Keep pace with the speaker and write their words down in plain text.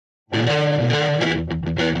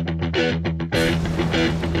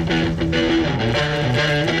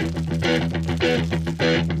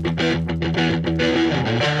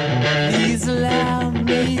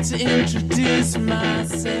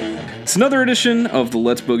It's another edition of the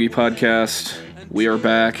Let's Boogie podcast. We are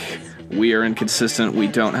back. We are inconsistent. We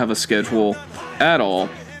don't have a schedule at all.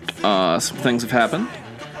 Some things have happened,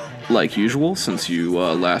 like usual, since you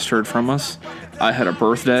last heard from us. I had a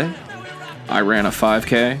birthday. I ran a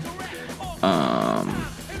 5K.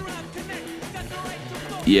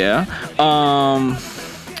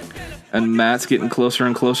 And Matt's getting closer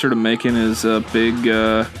and closer to making his big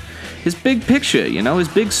picture, his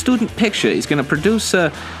big student picture. He's going to produce,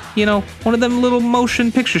 one of them little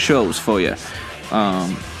motion picture shows for you.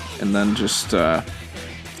 And then just,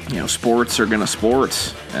 sports are going to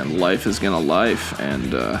sports, and life is going to life,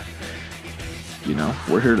 and,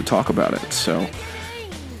 we're here to talk about it. So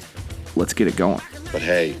let's get it going. But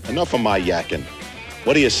hey, enough of my yakking.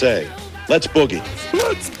 What do you say? Let's boogie.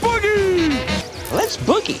 Let's boogie! Let's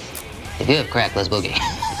boogie. If you have crack, let's boogie.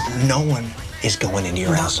 No one is going into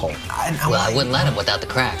your asshole. Well, I wouldn't let him without the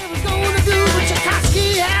crack.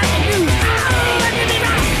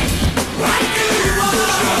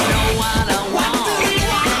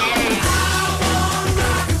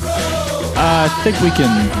 I think we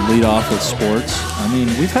can lead off with sports. I mean,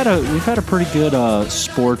 we've had a pretty good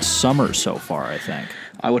sports summer so far, I think.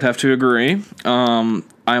 I would have to agree. I'm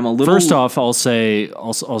a little. First off, I'll say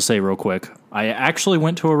real quick. I actually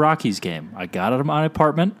went to a Rockies game. I got out of my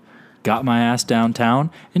apartment, got my ass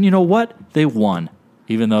downtown, and you know what? They won,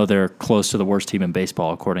 even though they're close to the worst team in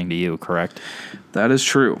baseball, according to you. Correct? That is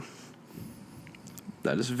true.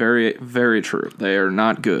 That is very, very true. They are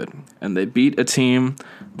not good, and they beat a team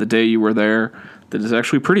the day you were there that is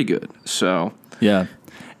actually pretty good. So yeah.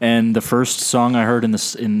 And the first song I heard in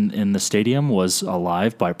the stadium was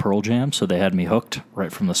 "Alive" by Pearl Jam, so they had me hooked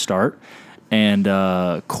right from the start. And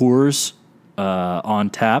Coors on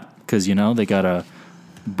tap because they got a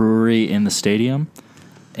brewery in the stadium.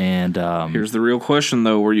 And here's the real question,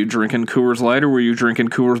 though: were you drinking Coors Light or were you drinking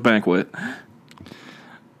Coors Banquet?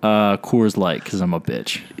 Coors Light, because I'm a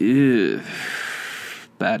bitch. Ew.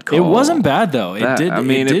 Bad call. It wasn't bad though. It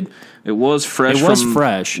was fresh. It was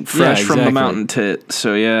fresh. From the mountain tit.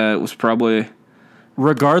 So yeah, it was probably.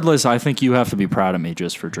 Regardless, I think you have to be proud of me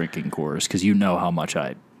just for drinking Coors because you know how much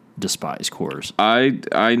I despise Coors.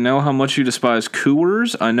 I know how much you despise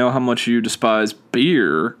Coors. I know how much you despise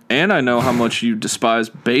beer, and I know how much you despise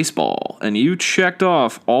baseball. And you checked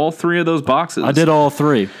off all three of those boxes. I did all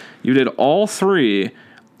three. You did all three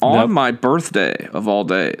on my birthday of all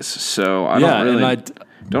days. So I don't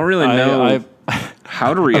really know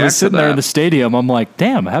how to react to that. I was sitting there in the stadium. I'm like,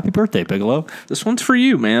 damn, happy birthday, Bigelow. This one's for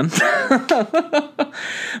you, man.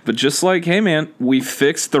 But just like, hey, man, we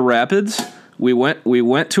fixed the Rapids. We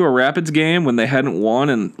went to a Rapids game when they hadn't won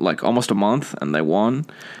in like almost a month, and they won.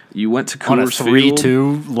 You went to Coors Field. On a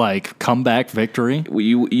 3-2 comeback victory.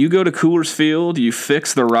 You go to Coors Field. You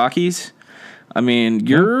fix the Rockies. I mean,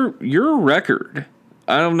 your record.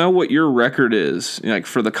 I don't know what your record is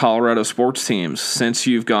for the Colorado sports teams since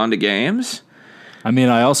you've gone to games. I mean,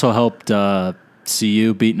 I also helped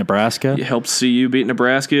CU beat Nebraska. You helped CU beat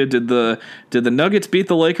Nebraska. Did the Nuggets beat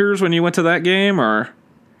the Lakers when you went to that game, or?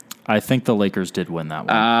 I think the Lakers did win that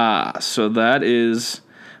one. So that is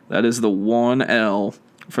the one L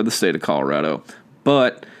for the state of Colorado.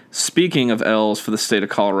 But speaking of L's for the state of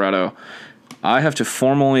Colorado, I have to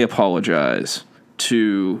formally apologize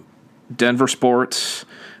to Denver sports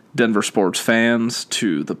fans,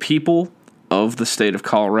 to the people of the state of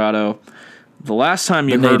Colorado. The last time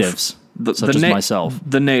you heard natives, such as myself,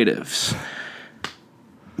 the natives.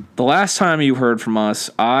 The last time you heard from us,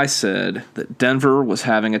 I said that Denver was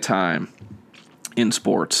having a time in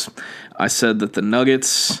sports. I said that the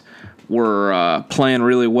Nuggets were playing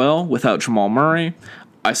really well without Jamal Murray.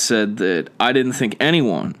 I said that I didn't think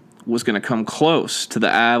anyone was going to come close to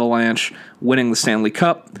the Avalanche winning the Stanley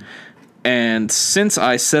Cup. And since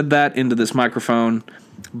I said that into this microphone,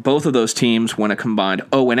 both of those teams went a combined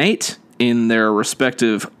 0-8 in their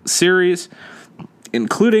respective series,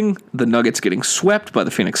 including the Nuggets getting swept by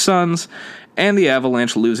the Phoenix Suns and the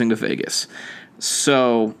Avalanche losing to Vegas.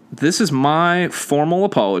 So this is my formal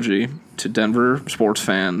apology to Denver sports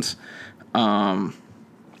fans.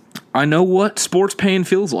 I know what sports pain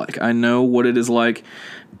feels like. I know what it is like,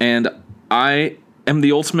 and I am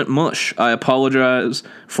the ultimate mush. I apologize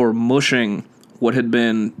for mushing what had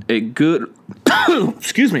been a good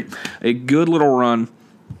a good little run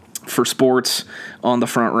for sports on the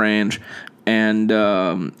Front Range. And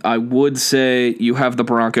I would say you have the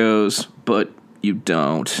Broncos, but you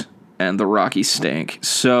don't. And the Rockies stink.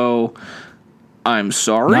 So I'm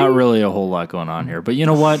sorry. Not really a whole lot going on here. But you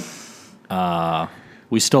know what?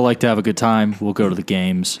 We still like to have a good time. We'll go to the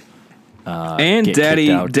games. And Daddy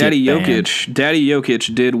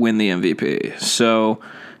Jokic did win the MVP. So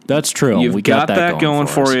That's true. You've We got got that going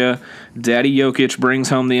for us. you. Daddy Jokic brings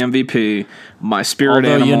home the MVP. My spirit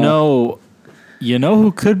Although animal. you know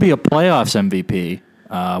who could be a playoffs MVP?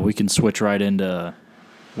 We can switch right into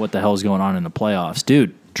what the hell's going on in the playoffs,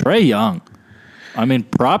 dude. Trae Young. I mean,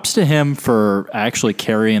 props to him for actually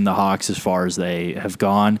carrying the Hawks as far as they have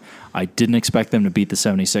gone. I didn't expect them to beat the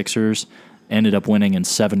 76ers. Ended up winning in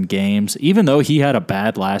 7 games. Even though he had a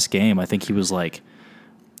bad last game, I think he was like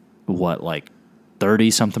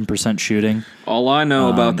 30-something% shooting. All I know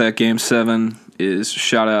about that Game 7 is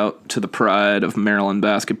shout out to the pride of Maryland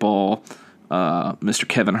basketball, Mr.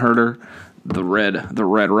 Kevin Herter, the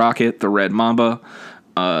Red Rocket, the Red Mamba,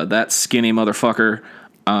 that skinny motherfucker.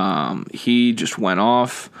 He just went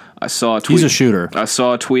off. I saw a tweet. He's a shooter. I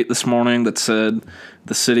saw a tweet this morning that said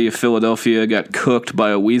the city of Philadelphia got cooked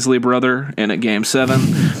by a Weasley brother in a Game 7,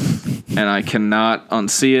 and I cannot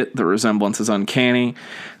unsee it. The resemblance is uncanny.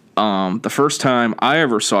 The first time I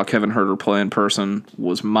ever saw Kevin Herter play in person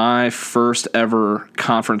was my first ever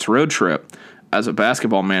conference road trip as a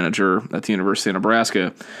basketball manager at the University of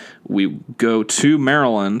Nebraska. We go to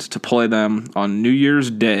Maryland to play them on New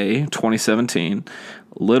Year's Day, 2017.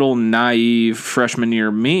 Little naive freshman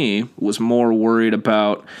year me was more worried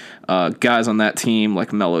about guys on that team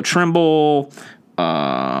like Melo Trimble.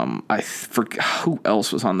 I forgot who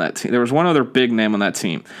else was on that team. There was one other big name on that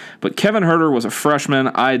team. But Kevin Herter was a freshman.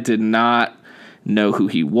 I did not know who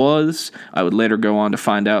he was. I would later go on to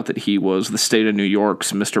find out that he was the state of New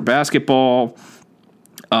York's Mr. Basketball.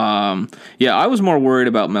 I was more worried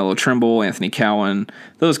about Melo Trimble, Anthony Cowan,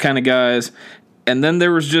 those kind of guys. And then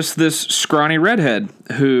there was just this scrawny redhead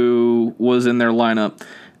who was in their lineup.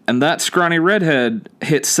 And that scrawny redhead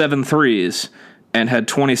hit 7 threes and had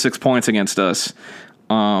 26 points against us.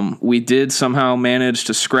 We did somehow manage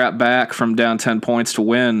to scrap back from down 10 points to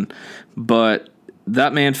win, but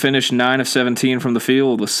that man finished 9 of 17 from the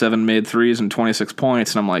field with 7 made threes and 26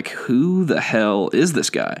 points, and I'm like, who the hell is this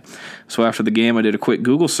guy? So after the game, I did a quick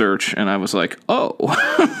Google search, and I was like, oh.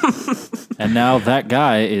 And now that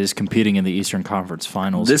guy is competing in the Eastern Conference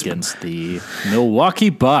Finals against the Milwaukee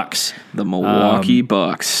Bucks. The Milwaukee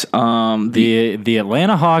Bucks. The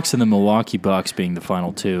Atlanta Hawks and the Milwaukee Bucks being the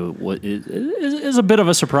final two is a bit of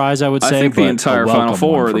a surprise, I would say. I think the entire Final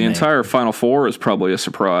Four. The entire Final Four is probably a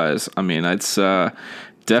surprise. I mean, it's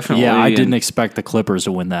definitely. Yeah, I didn't expect the Clippers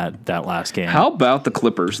to win that last game. How about the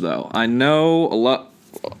Clippers, though? I know a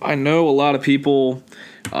lot of people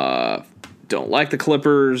don't like the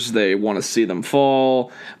Clippers. They want to see them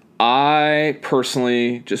fall. I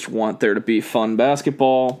personally just want there to be fun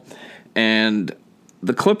basketball. And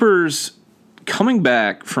the Clippers coming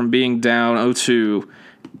back from being down 0-2,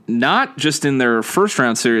 not just in their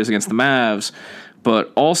first-round series against the Mavs,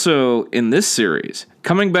 but also in this series,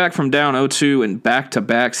 coming back from down 0-2 in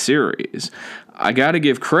back-to-back series, I got to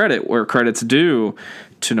give credit where credit's due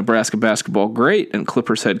to Nebraska basketball great and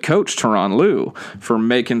Clippers head coach Tyronn Lue for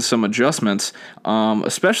making some adjustments,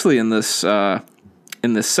 especially in this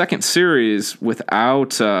second series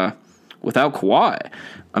without Kawhi.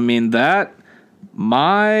 I mean, I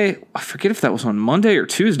forget if that was on Monday or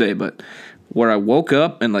Tuesday, but where I woke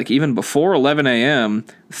up and even before 11 a.m.,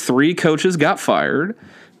 3 coaches got fired.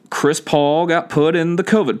 Chris Paul got put in the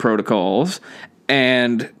COVID protocols,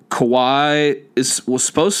 and Kawhi was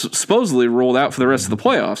supposedly ruled out for the rest of the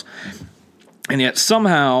playoffs. And yet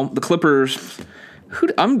somehow the Clippers,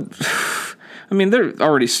 they're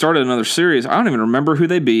already started another series. I don't even remember who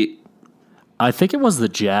they beat. I think it was the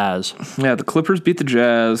Jazz. Yeah, the Clippers beat the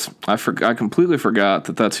Jazz. I completely forgot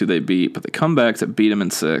that that's who they beat, but they come back to beat them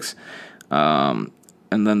in 6. And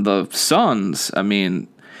then the Suns, I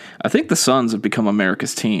think the Suns have become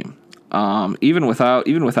America's team. Even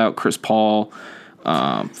without Chris Paul.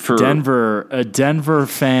 For Denver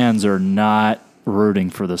fans are not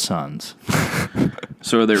rooting for the Suns.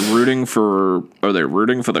 So are they rooting for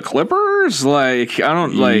the Clippers?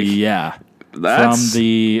 Yeah. That's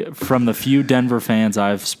from the few Denver fans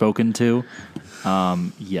I've spoken to,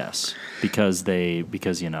 yes, because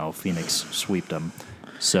Phoenix sweeped them.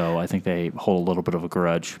 So I think they hold a little bit of a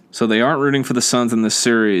grudge. So they aren't rooting for the Suns in this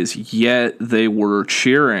series, yet they were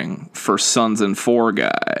cheering for Suns and 4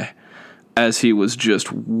 guy as he was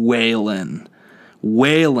just wailing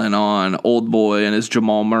on old boy in his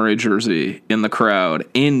Jamal Murray jersey in the crowd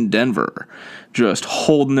in Denver, just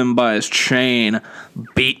holding him by his chain,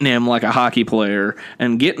 beating him like a hockey player,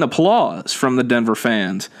 and getting applause from the Denver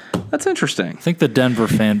fans. That's interesting. I think the Denver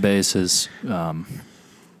fan base is a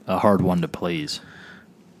hard one to please.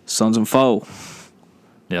 Suns and foe.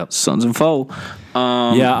 Yep. Suns and foe.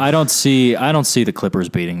 Yeah, I don't see the Clippers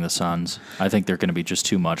beating the Suns. I think they're going to be just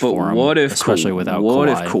too much for them, especially without Kawhi. What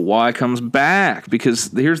if Kawhi comes back?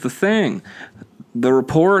 Because here's the thing. The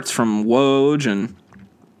reports from Woj and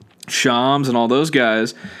Shams and all those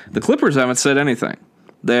guys, the Clippers haven't said anything.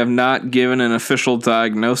 They have not given an official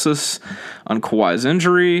diagnosis on Kawhi's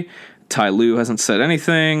injury. Ty Lue hasn't said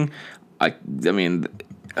anything. I mean,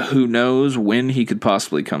 who knows when he could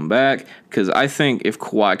possibly come back? Because I think if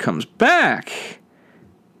Kawhi comes back,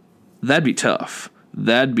 that'd be tough.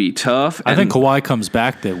 I think Kawhi comes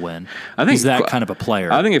back, they win. He's that kind of a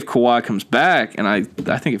player. I think if Kawhi comes back,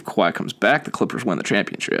 the Clippers win the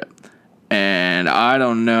championship. And I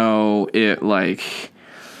don't know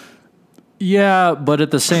Yeah, but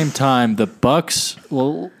at the same time, the Bucks.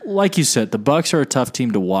 Well, like you said, the Bucks are a tough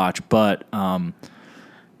team to watch, but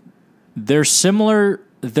they're similar.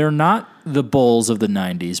 They're not the Bulls of the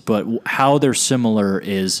 '90s, but how they're similar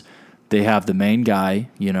is they have the main guy,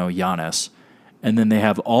 Giannis, and then they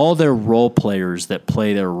have all their role players that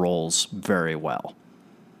play their roles very well.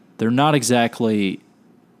 They're not exactly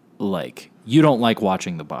you don't like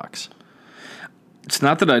watching the Bucks. It's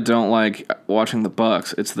not that I don't like watching the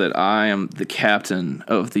Bucks. It's that I am the captain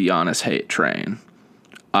of the Giannis hate train.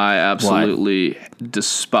 I absolutely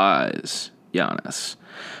despise Giannis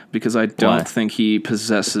because I don't think he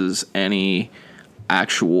possesses any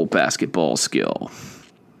actual basketball skill.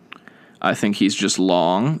 I think he's just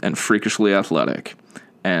long and freakishly athletic.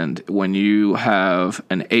 And when you have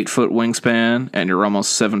an 8-foot wingspan and you're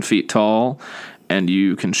almost 7 feet tall and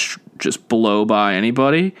you can just blow by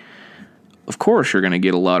anybody, of course you're going to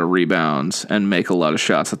get a lot of rebounds and make a lot of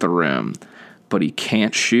shots at the rim. But he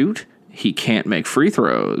can't shoot. He can't make free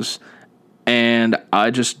throws. And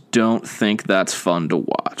I just don't think that's fun to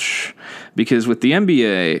watch. Because with the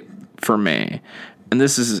NBA, for me, and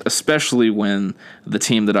this is especially when the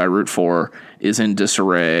team that I root for is in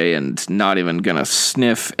disarray and not even going to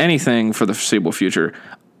sniff anything for the foreseeable future,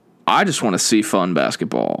 I just want to see fun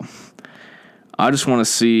basketball. I just want to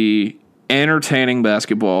see entertaining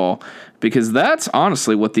basketball because that's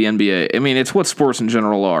honestly what the NBA, I mean, it's what sports in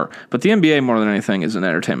general are, but the NBA more than anything is an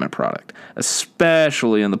entertainment product,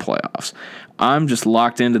 especially in the playoffs. I'm just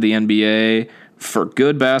locked into the NBA for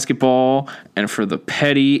good basketball and for the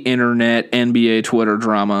petty internet NBA Twitter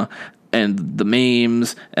drama and the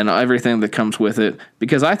memes and everything that comes with it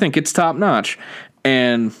because I think it's top notch.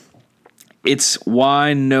 And it's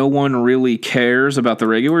why no one really cares about the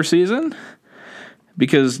regular season.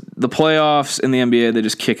 Because the playoffs in the NBA, they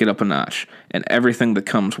just kick it up a notch. And everything that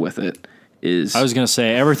comes with it is... I was going to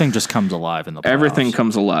say, everything just comes alive in the playoffs. Everything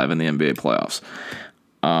comes alive in the NBA playoffs.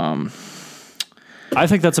 I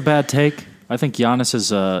think that's a bad take. I think Giannis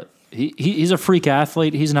is he's a freak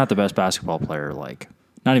athlete. He's not the best basketball player,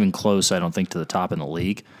 not even close, I don't think, to the top in the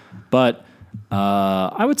league. But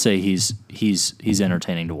I would say he's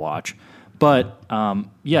entertaining to watch. But,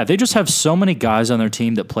 they just have so many guys on their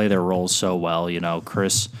team that play their roles so well.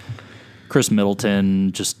 Chris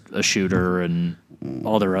Middleton, just a shooter, and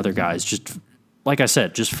all their other guys, just, like I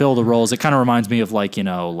said, just fill the roles. It kind of reminds me of,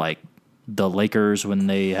 the Lakers when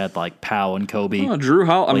they had, Powell and Kobe. Oh, Drew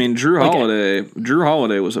Holiday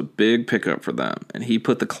was a big pickup for them, and he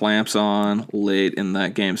put the clamps on late in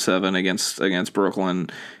that Game 7 against Brooklyn.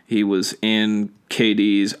 He was in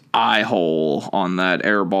KD's eye hole on that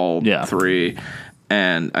airball 3.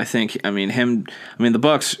 And I think, the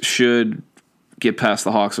Bucks should get past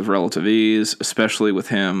the Hawks with relative ease, especially with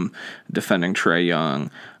him defending Trae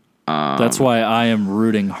Young. That's why I am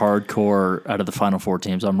rooting hardcore out of the Final Four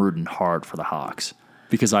teams. I'm rooting hard for the Hawks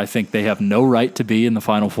because I think they have no right to be in the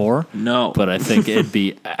Final Four. No. But I think it'd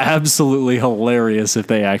be absolutely hilarious if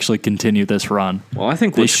they actually continue this run. Well, I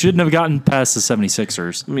think they shouldn't have gotten past the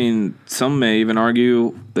 76ers. Some may even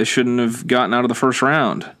argue they shouldn't have gotten out of the first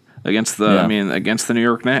round against the New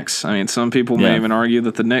York Knicks. Some people may even argue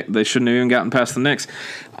that they shouldn't have even gotten past the Knicks.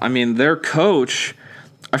 Their coach,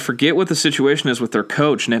 I forget what the situation is with their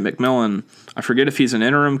coach, Nate McMillan. I forget if he's an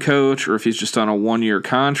interim coach or if he's just on a 1-year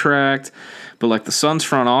contract. But the Suns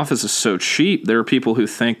front office is so cheap, there are people who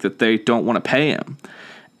think that they don't want to pay him,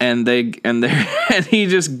 and he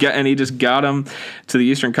just got him to the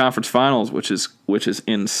Eastern Conference Finals, which is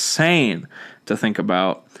insane to think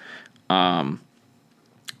about.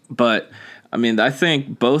 But I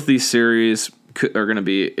think both these series are going to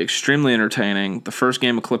be extremely entertaining. The first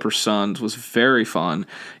game of Clippers Suns was very fun,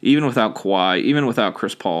 even without Kawhi, even without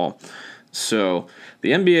Chris Paul. So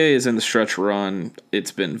the NBA is in the stretch run.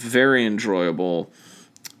 It's been very enjoyable.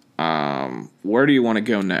 Where do you want to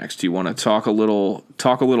go next? Do you want to talk a little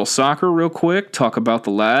soccer real quick? Talk about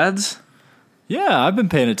the lads? Yeah, I've been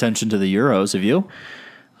paying attention to the Euros. Have you?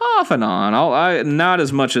 Off and on. I not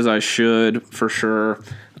as much as I should, for sure.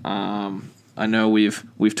 I know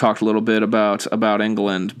we've talked a little bit about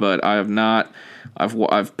England, but I have not.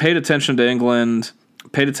 I've paid attention to England,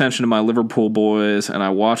 paid attention to my Liverpool boys, and I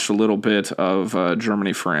watched a little bit of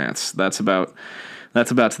Germany, France. That's about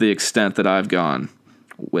to the extent that I've gone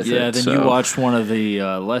with it. Yeah, then So, you watched one of the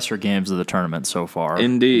lesser games of the tournament so far.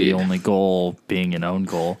 Indeed. The only goal being an own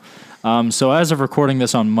goal. So as of recording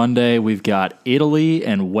this on Monday, we've got Italy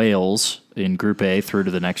and Wales in Group A through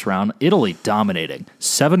to the next round. Italy dominating.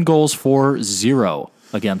 7-0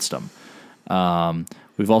 against them.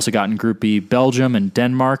 We've also got in Group B, Belgium and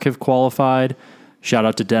Denmark have qualified. Shout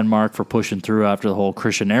out to Denmark for pushing through after the whole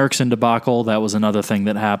Christian Eriksen debacle. That was another thing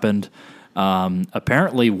that happened.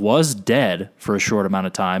 Apparently was dead for a short amount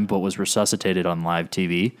of time, but was resuscitated on live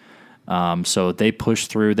TV. So they push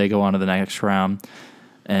through. They go on to the next round.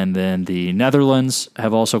 And then the Netherlands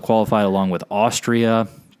have also qualified along with Austria.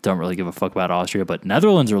 Don't really give a fuck about Austria, but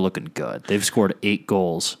Netherlands are looking good. They've scored 8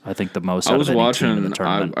 goals. I think the most out of any team in the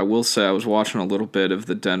tournament. I will say I was watching a little bit of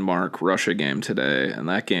the Denmark-Russia game today, and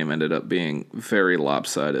that game ended up being very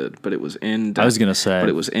lopsided. But it was in. I was gonna say, but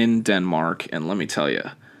it was in Denmark, and let me tell you,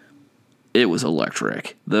 it was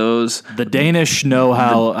electric. The Danish know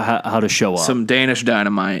how to show up. Some Danish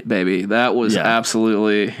dynamite, baby. That was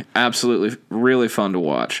absolutely really fun to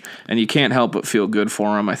watch, and you can't help but feel good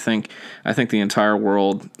for them. I think the entire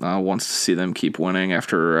world wants to see them keep winning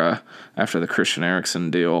after the Christian Eriksen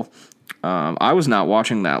deal. I was not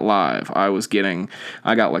watching that live. I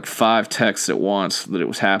got like 5 texts at once that it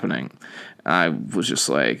was happening. I was just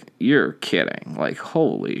like, "You're kidding!" Like,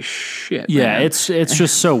 holy shit! Yeah, man. it's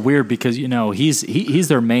just so weird because he's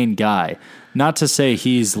their main guy. Not to say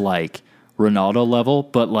he's like Ronaldo level,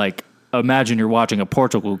 but like imagine you're watching a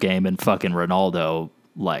Portugal game and fucking Ronaldo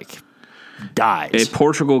like dies. A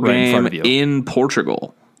Portugal right game in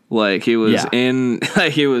Portugal. Like he was in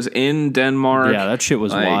Denmark. Yeah, that shit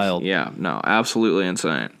was wild. Yeah, no, absolutely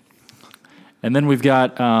insane. And then we've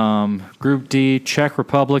got Group D. Czech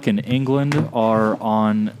Republic and England are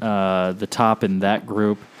on the top in that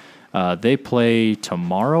group. They play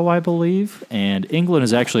tomorrow, I believe, and England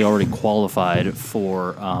is actually already qualified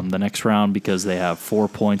for the next round because they have 4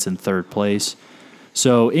 points in third place.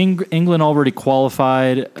 So England already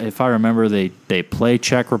qualified. If I remember, they play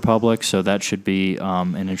Czech Republic, so that should be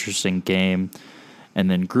an interesting game. And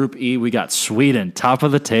then Group E, we got Sweden, top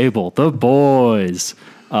of the table, the boys.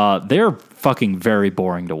 They're fucking very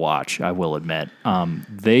boring to watch, I will admit.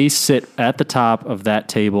 They sit at the top of that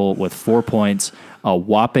table with 4 points, a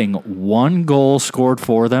whopping 1 goal scored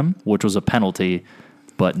for them, which was a penalty,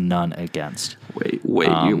 but none against. Wait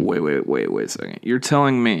a second. You're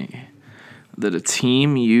telling me that a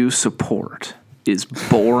team you support is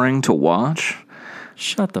boring to watch?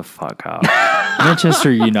 Shut the fuck up.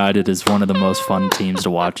 Manchester United is one of the most fun teams to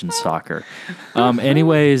watch in soccer.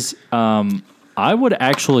 I would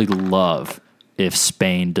actually love if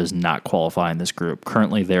Spain does not qualify in this group.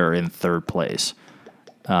 Currently, they're in third place.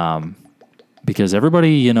 Because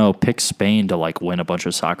everybody, picks Spain to like win a bunch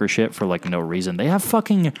of soccer shit for like no reason. They have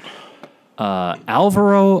fucking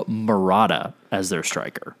Alvaro Morata as their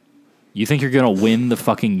striker. You think you're going to win the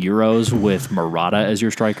fucking Euros with Morata as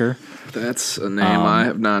your striker? That's a name I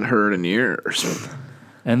have not heard in years.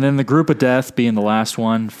 And then the group of death being the last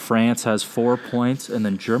one, France has 4 points, and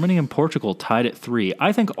then Germany and Portugal tied at 3.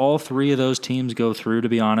 I think all 3 of those teams go through, to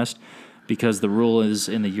be honest, because the rule is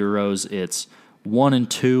in the Euros, it's 1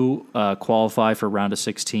 and 2 qualify for round of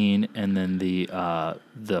 16, and then the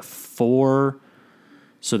 4.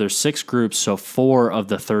 So there's 6 groups, so 4 of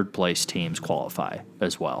the third place teams qualify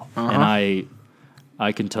as well. Uh-huh. And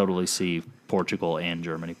I can totally see Portugal and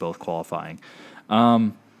Germany both qualifying.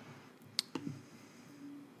 What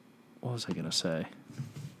was I going to say?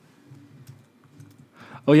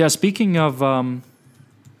 Oh, yeah, speaking of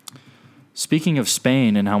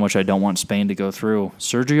Spain and how much I don't want Spain to go through,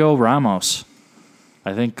 Sergio Ramos,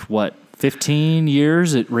 I think, 15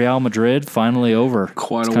 years at Real Madrid, finally over.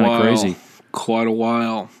 Quite it's a while. Kind of crazy. Quite a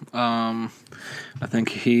while. I think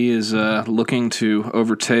he is looking to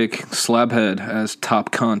overtake Slabhead as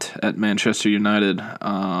top cunt at Manchester United.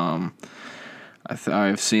 I've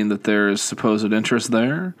seen that there is supposed interest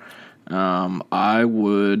there. I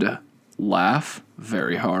would laugh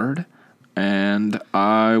very hard, and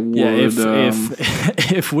I would. Yeah,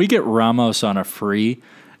 if we get Ramos on a free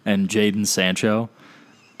and Jadon Sancho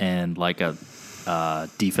and like a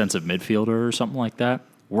defensive midfielder or something like that,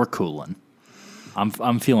 we're cooling.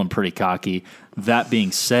 I'm feeling pretty cocky. That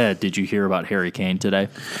being said, did you hear about Harry Kane today?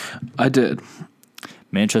 I did.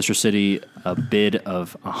 Manchester City, a bid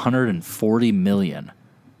of $140 million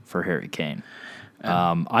for Harry Kane.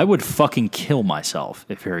 I would fucking kill myself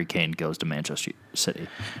if Harry Kane goes to Manchester City.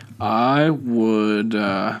 I would,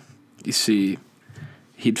 you see,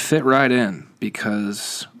 he'd fit right in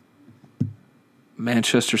because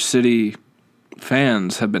Manchester City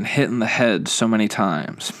fans have been hit in the head so many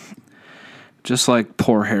times, just like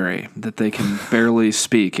poor Harry, that they can barely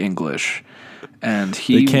speak English. And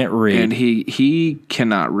They can't read. And he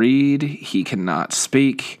cannot read. He cannot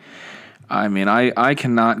speak. I mean, I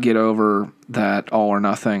cannot get over that all or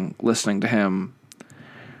nothing listening to him.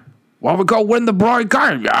 Well, we go win the bright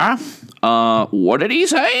game, yeah? What did he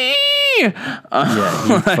say? Yeah,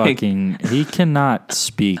 he cannot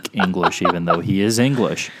speak English, even though he is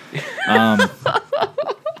English.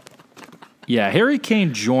 Yeah, Harry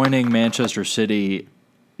Kane joining Manchester City,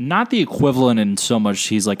 not the equivalent in so much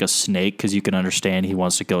he's like a snake, because you can understand he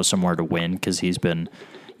wants to go somewhere to win, because he's been,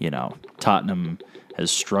 Tottenham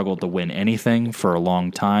has struggled to win anything for a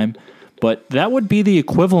long time. But that would be the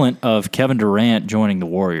equivalent of Kevin Durant joining the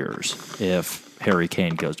Warriors if Harry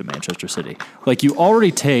Kane goes to Manchester City. Like, you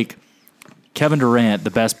already take Kevin Durant,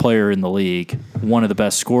 the best player in the league, one of the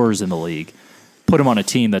best scorers in the league, put him on a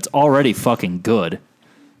team that's already fucking good.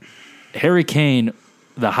 Harry Kane,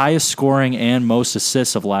 the highest scoring and most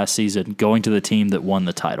assists of last season, going to the team that won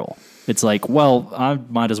the title. It's like, well, I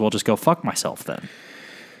might as well just go fuck myself then.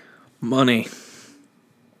 Money.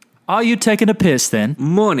 Are you taking a piss then?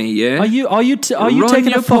 Money, yeah? Are you Run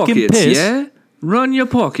taking your a fucking pockets, piss? yeah? Run your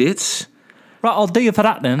pockets. Right, I'll do you for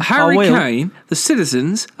that then. Harry I will. Kane, the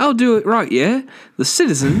citizens, I'll do it right, yeah? The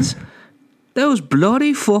citizens, those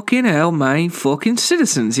bloody fucking hell, main fucking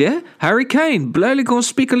citizens, yeah? Harry Kane, barely gonna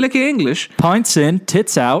speak a lick of English. Pints in,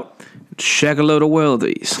 tits out. Shag a load of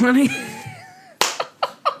worldies.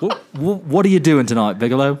 What are you doing tonight,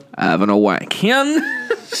 Bigelow? Having a wank.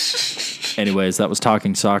 Anyways, that was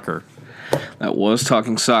Talking Soccer. That was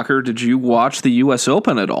Talking Soccer. Did you watch the U.S.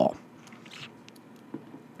 Open at all?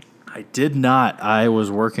 I did not. I was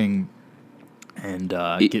working and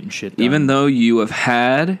getting shit done. Even though you have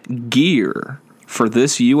had gear for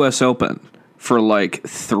this U.S. Open for like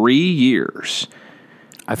 3 years.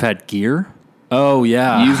 I've had gear? Oh,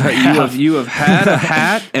 yeah. You have had a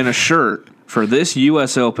hat and a shirt for this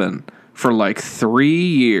U.S. Open for like 3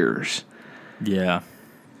 years. Yeah.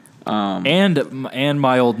 And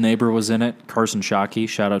my old neighbor was in it, Carson Shockey.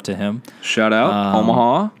 Shout out to him. Shout out,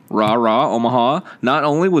 Omaha. Rah, rah, Omaha. Not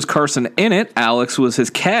only was Carson in it, Alex was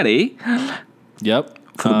his caddy. Yep.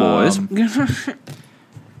 For the boys.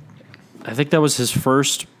 I think that was his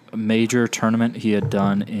first major tournament he had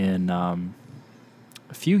done in a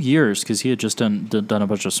few years, because he had just done a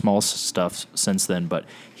bunch of small stuff since then, but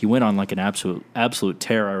he went on like an absolute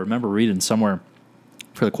tear. I remember reading somewhere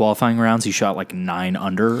for the qualifying rounds, he shot like 9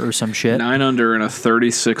 under or some shit. 9 under in a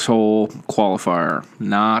 36-hole qualifier.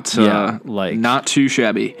 Not too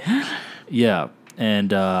shabby. Yeah,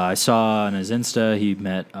 and I saw on his Insta he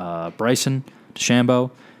met Bryson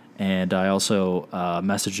DeChambeau, and I also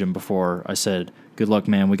messaged him before. I said, "Good luck,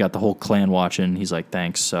 man. We got the whole clan watching." He's like,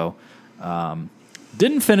 "Thanks." So,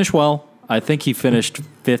 didn't finish well. I think he finished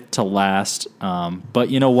 5th to last. But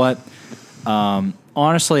you know what?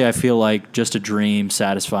 Honestly, I feel like just a dream,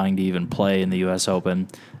 satisfying to even play in the U.S. Open.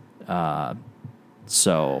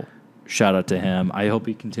 So, shout out to him. I hope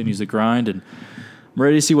he continues the grind, and I'm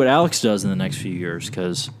ready to see what Alex does in the next few years,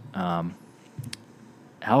 because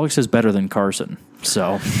Alex is better than Carson.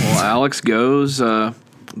 So, well, Alex goes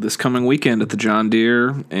this coming weekend at the John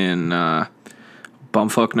Deere in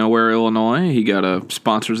bumfuck nowhere, Illinois. He got a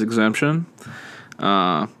sponsor's exemption.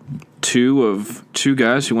 Two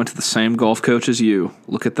guys who went to the same golf coach as you.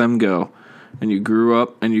 Look at them go. And you grew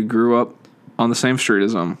up on the same street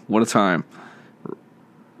as them. What a time.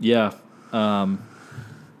 Yeah.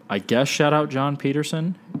 I guess shout out John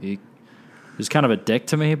Peterson. He was kind of a dick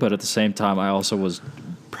to me, but at the same time, I also was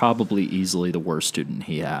probably easily the worst student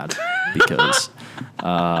he had, because,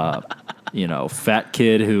 fat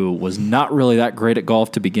kid who was not really that great at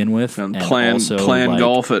golf to begin with. And playing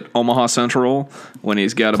golf at Omaha Central when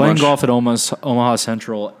he's got playing golf at Omaha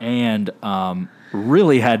Central, and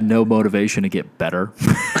really had no motivation to get better,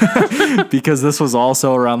 because this was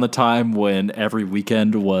also around the time when every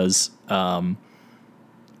weekend was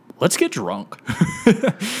let's get drunk.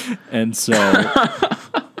 And so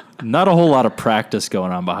not a whole lot of practice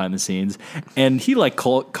going on behind the scenes. And he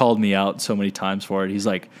called me out so many times for it. He's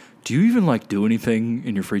like, "Do you even do anything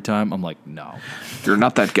in your free time?" I'm like, "No. You're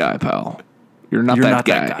not that guy, pal. You're not that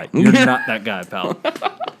guy. You're not that guy, pal."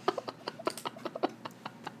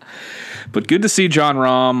 But good to see Jon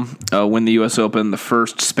Rahm win the U.S. Open, the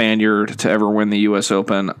first Spaniard to ever win the U.S.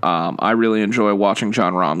 Open. I really enjoy watching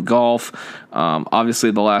Jon Rahm golf.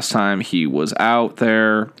 Obviously, the last time he was out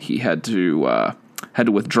there, he had to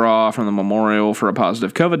withdraw from the Memorial for a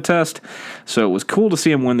positive COVID test. So it was cool to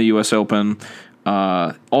see him win the U.S. Open.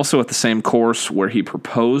 Also at the same course where he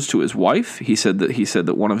proposed to his wife. He said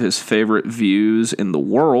that one of his favorite views in the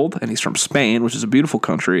world, and he's from Spain, which is a beautiful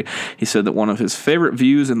country. He said that one of his favorite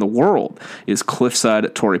views in the world is cliffside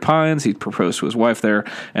at Torrey Pines. He proposed to his wife there,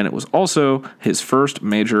 and it was also his first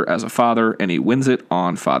major as a father, and he wins it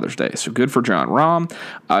on Father's Day. So good for Jon Rahm.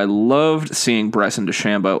 I loved seeing Bryson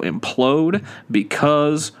DeChambeau implode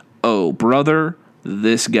because, oh brother,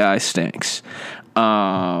 this guy stinks.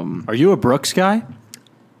 Are you a Brooks guy?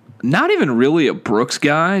 Not even really a Brooks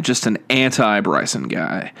guy, just an anti-Bryson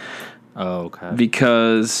guy. Oh, okay.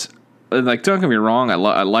 Because, like, don't get me wrong, I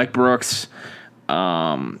like Brooks.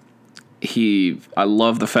 I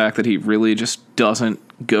love the fact that he really just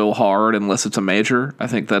doesn't go hard unless it's a major. I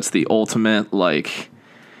think that's the ultimate, like,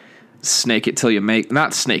 snake it till you make,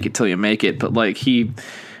 not snake it till you make it, but like he's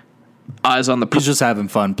just having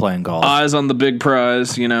fun playing golf. Eyes on the big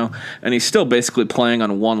prize, you know, and he's still basically playing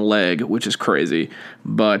on one leg, which is crazy.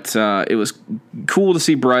 But it was cool to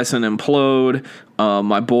see Bryson implode.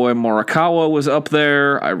 My boy Morikawa was up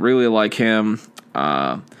there. I really like him.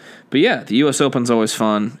 But yeah, the U.S. Open's always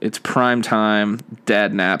fun. It's prime time,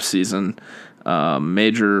 dad nap season,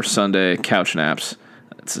 major Sunday couch naps.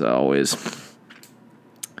 It's always...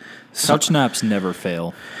 Couch naps never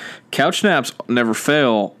fail. Couch naps never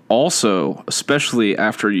fail, also, especially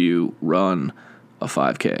after you run a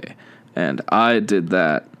 5K. And I did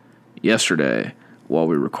that yesterday while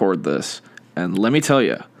we record this. And let me tell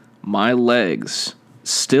you, my legs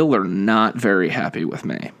still are not very happy with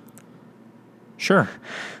me. Sure.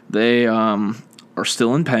 They are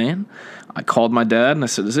still in pain. I called my dad and I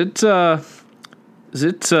said, is it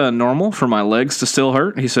normal for my legs to still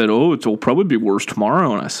hurt? He said, oh, it'll probably be worse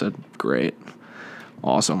tomorrow. And I said, great.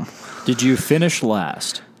 Awesome. Did you finish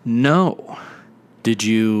last? No. Did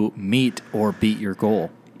you meet or beat your goal?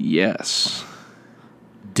 Yes.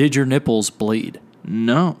 Did your nipples bleed?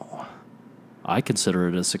 No. I consider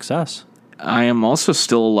it a success. I am also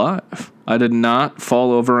still alive. I did not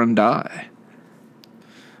fall over and die.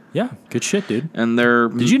 Yeah, good shit, dude. And they're...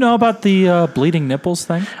 Did you know about the bleeding nipples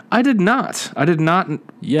thing? I did not.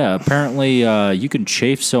 Yeah, apparently you can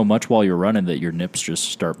chafe so much while you're running that your nips just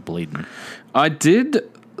start bleeding. I did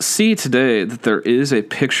see today that there is a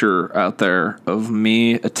picture out there of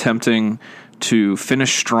me attempting to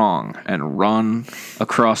finish strong and run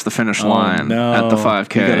across the finish line at the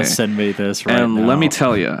 5K. You gotta send me this right now. And let me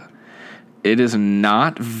tell you, it is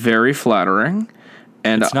not very flattering.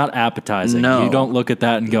 And it's not appetizing. No. You don't look at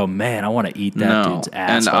that and go, man, I want to eat that dude's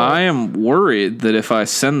asshole. And I am worried that if I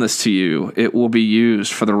send this to you, it will be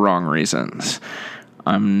used for the wrong reasons.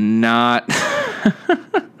 I'm not...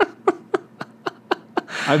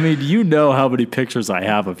 I mean, you know how many pictures I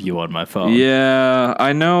have of you on my phone. Yeah,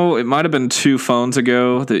 I know. It might have been 2 phones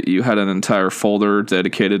ago that you had an entire folder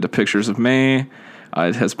dedicated to pictures of me.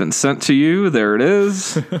 It has been sent to you. There it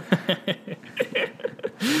is.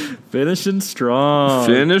 Finishing strong.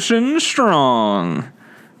 Finishing strong.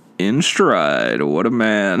 In stride. What a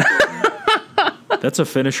man. That's a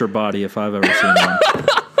finisher body if I've ever seen one.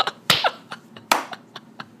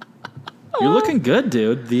 You're looking good,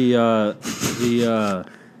 dude. The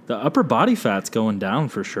upper body fat's going down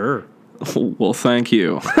for sure. Well, thank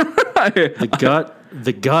you.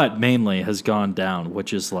 The gut mainly has gone down,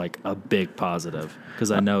 which is like a big positive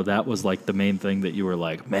because I know that was like the main thing that you were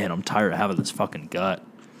like, man, I'm tired of having this fucking gut.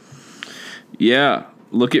 Yeah,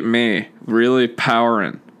 look at me, really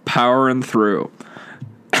powering through.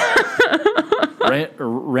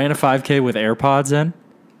 Ran a 5K with AirPods in.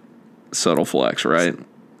 Subtle flex, right?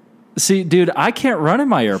 See, dude, I can't run in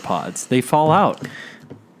my AirPods. They fall out.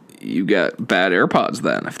 You got bad AirPods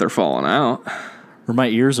then if they're falling out. Or my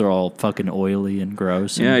ears are all fucking oily and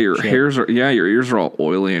gross. Yeah, and your shit. your ears are all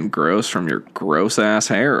oily and gross from your gross ass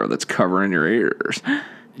hair that's covering your ears.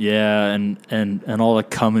 Yeah, and all the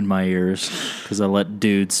cum in my ears because I let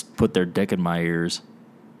dudes put their dick in my ears.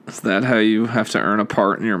 Is that how you have to earn a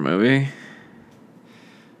part in your movie?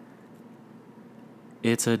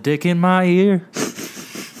 It's a dick in my ear.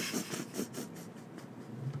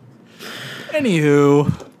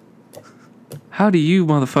 Anywho. How do you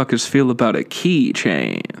motherfuckers feel about a key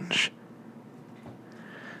change?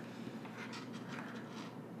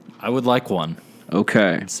 I would like one.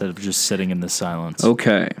 Okay. Instead of just sitting in the silence.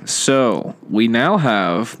 Okay. So we now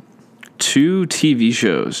have 2 TV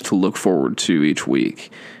shows to look forward to each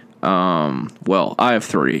week. Well, I have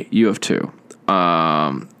 3. You have 2.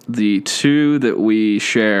 The 2 that we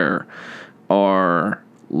share are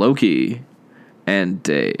Loki and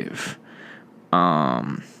Dave.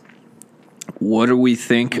 What do we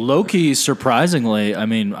think? Loki, surprisingly, I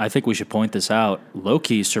mean, I think we should point this out.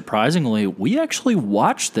 Loki, surprisingly, we actually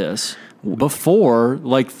watched this before,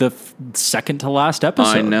 like, the second to last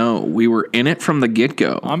episode. I know. We were in it from the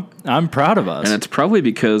get-go. I'm proud of us. And it's probably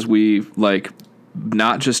because we, like,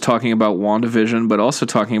 not just talking about WandaVision, but also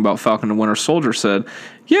talking about Falcon and Winter Soldier said,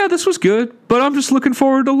 yeah, this was good, but I'm just looking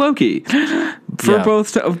forward to Loki for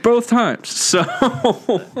both times. So,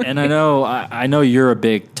 and I know you're a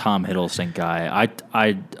big Tom Hiddleston guy.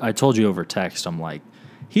 I told you over text, I'm like,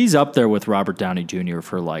 he's up there with Robert Downey Jr.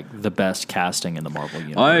 for like the best casting in the Marvel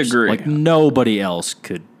universe. I agree. Like nobody else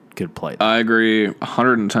could play that. I agree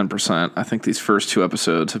 110%. I think these first 2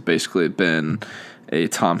 episodes have basically been a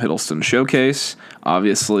Tom Hiddleston showcase.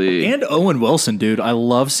 Obviously. And Owen Wilson, dude. I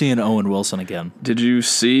love seeing Owen Wilson again. Did you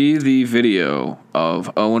see the video of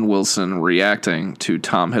Owen Wilson reacting to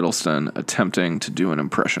Tom Hiddleston attempting to do an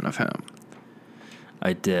impression of him?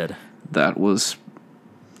 I did. That was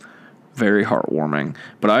very heartwarming.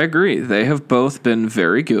 But I agree. They have both been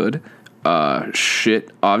very good.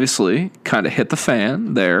 Shit, obviously, kind of hit the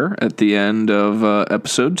fan there at the end of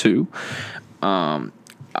episode 2.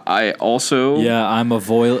 I also I'm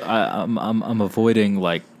avoiding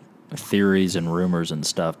like theories and rumors and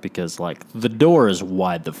stuff because like the door is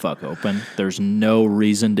wide the fuck open. There's no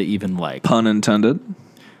reason to even like pun intended.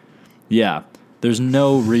 Yeah, there's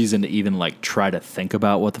no reason to even like try to think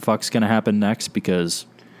about what the fuck's gonna happen next because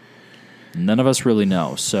none of us really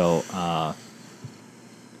know. So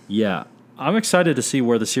yeah, I'm excited to see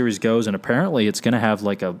where the series goes, and apparently it's gonna have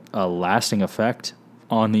like a lasting effect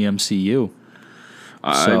on the MCU.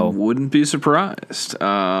 I wouldn't be surprised.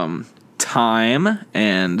 Time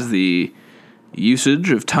and the usage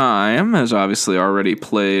of time has obviously already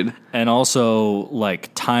played, and also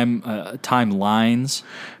like timelines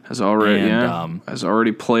has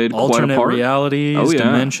already played quite a alternate part. realities,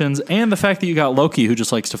 dimensions, and the fact that you got Loki who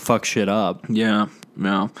just likes to fuck shit up. Yeah,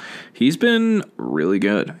 he's been really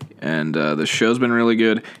good, and the show's been really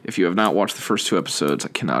good. If you have not watched the first 2 episodes, I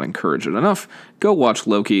cannot encourage it enough. Go watch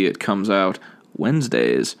Loki. It comes out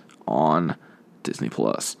Wednesdays on Disney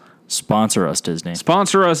Plus. Sponsor us, Disney.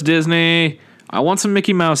 Sponsor us, Disney. I want some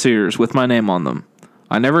Mickey Mouse ears with my name on them.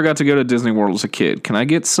 I never got to go to Disney World as a kid. Can I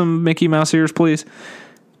get some Mickey Mouse ears, please?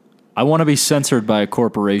 I want to be censored by a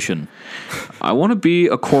corporation. I want to be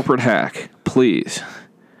a corporate hack, please.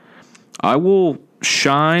 I will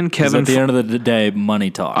shine Kevin. At the end of the day, money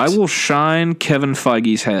talks. I will shine Kevin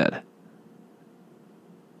Feige's head.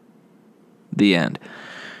 The end.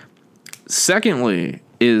 Secondly,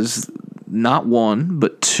 is not 1,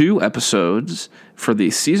 but 2 episodes for the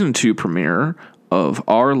season 2 premiere of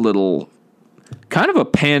our little kind of a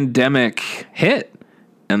pandemic hit.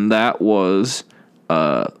 And that was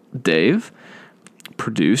Dave,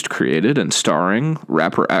 produced, created, and starring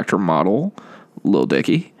rapper, actor, model Lil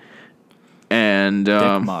Dicky. And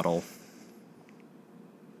Dick model.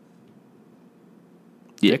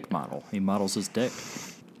 Yeah. Dick model. He models his dick.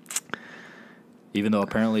 Even though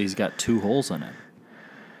apparently he's got 2 holes in it.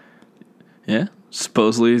 Yeah.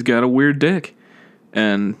 Supposedly he's got a weird dick.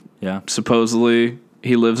 And supposedly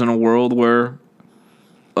he lives in a world where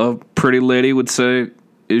a pretty lady would say,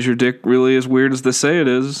 is your dick really as weird as they say it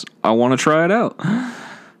is? I want to try it out.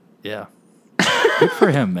 Yeah. Good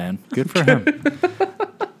for him, man. Good for him.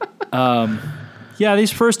 Yeah,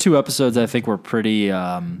 these first 2 episodes I think were pretty...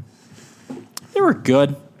 they were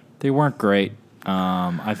good. They weren't great.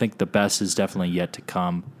 I think the best is definitely yet to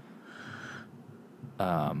come.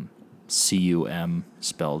 C-U-M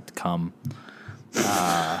spelled cum.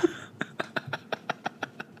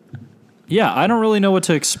 Yeah, I don't really know what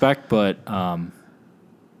to expect, but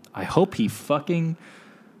I hope he fucking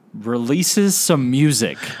releases some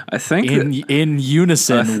music. I think in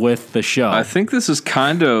unison with the show. I think this is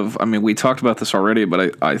kind of. I mean, we talked about this already,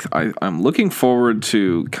 but I'm looking forward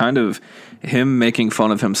to kind of him making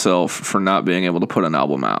fun of himself for not being able to put an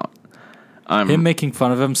album out. Him making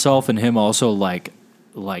fun of himself, and him also like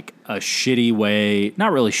a shitty way,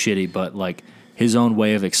 not really shitty, but like his own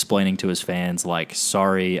way of explaining to his fans, like,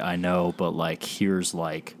 sorry, I know, but like here's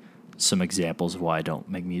like some examples of why I don't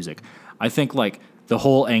make music. I think like the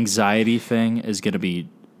whole anxiety thing is going to be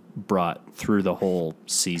brought through the whole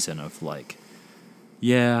season of like,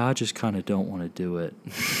 yeah, I just kind of don't want to do it.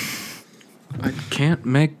 I can't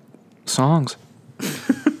make songs.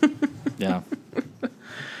 Yeah.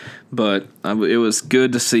 But it was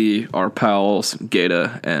good to see our pals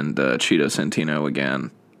Gata and Cheeto Santino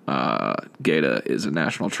again. Gata is a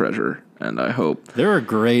national treasure, and I hope They're a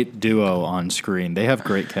great duo on screen. They have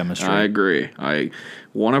great chemistry. I agree. I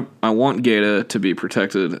want Gata to be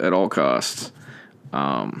protected at all costs.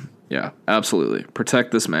 Yeah, absolutely.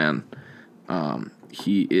 Protect this man.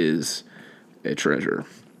 He is a treasure.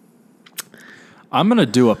 I'm going to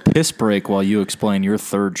do a piss break while you explain your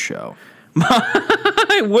third show.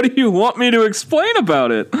 What do you want me to explain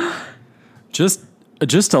about it?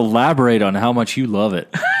 Just elaborate on how much you love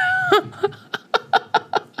it.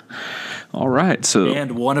 All right, so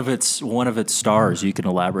And one of its stars, you can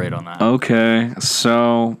elaborate on that. okay,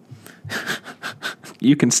 so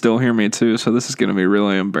you can still hear me too, so this is going to be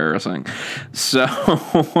really embarrassing. So,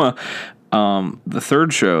 the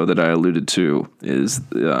third show that I alluded to is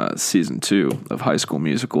season 2 of High School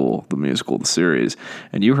Musical, the series,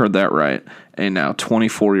 and you heard that right. A now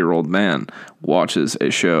 24-year-old man watches a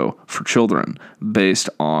show for children based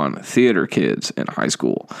on theater kids in high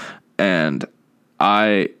school, and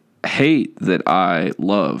I hate that I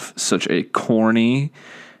love such a corny,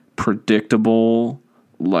 predictable,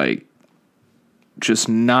 like, just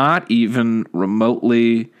not even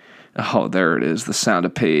remotely. Oh, there it is, the sound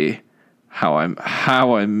of pee. How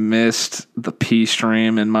I missed the pee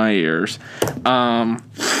stream in my ears. But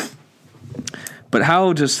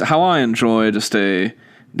how I enjoy just a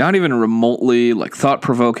not even remotely like thought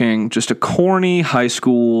provoking, just a corny high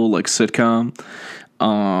school like sitcom.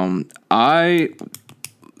 I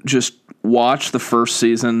just watched the first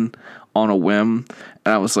season on a whim,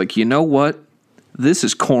 and I was like, you know what? This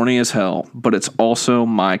is corny as hell, but it's also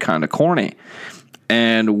my kind of corny.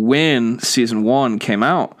 And when season 1 came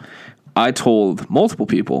out, I told multiple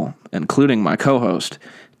people, including my co-host,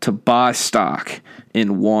 to buy stock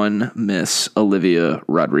in one Miss Olivia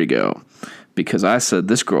Rodrigo, because I said,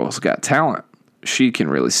 this girl's got talent. She can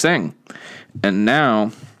really sing. And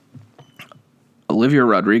now, Olivia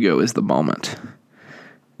Rodrigo is the moment.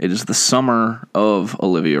 It is the summer of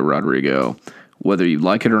Olivia Rodrigo, whether you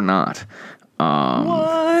like it or not.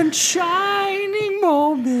 One shining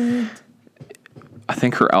moment. I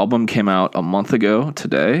think her album came out a month ago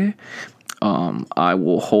today. I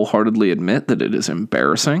will wholeheartedly admit that it is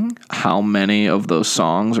embarrassing how many of those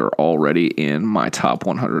songs are already in my top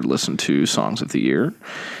 100 listened to songs of the year.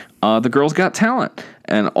 The girl's got talent.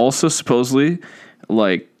 And also supposedly,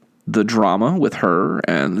 like, the drama with her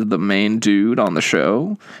and the main dude on the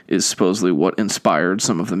show is supposedly what inspired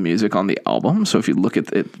some of the music on the album. So if you look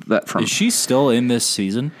at it, that from... Is she still in this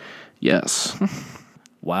season? Yes.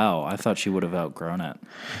 Wow, I thought she would have outgrown it.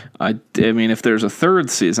 I mean, if there's a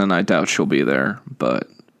third season, I doubt she'll be there, but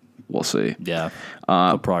we'll see. Yeah,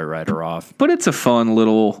 I'll probably write her off. But it's a fun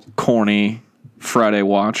little corny Friday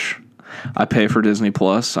watch. I pay for Disney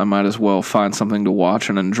Plus. I might as well find something to watch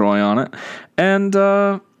and enjoy on it.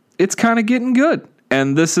 And it's kind of getting good.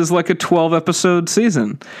 And this is like a 12-episode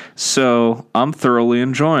season. So I'm thoroughly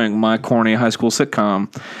enjoying my corny high school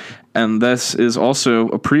sitcom. And this is also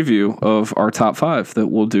a preview of our top 5 that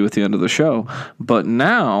we'll do at the end of the show. But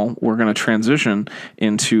now we're going to transition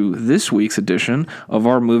into this week's edition of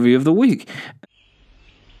our movie of the week.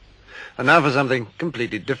 And now for something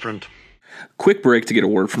completely different. Quick break to get a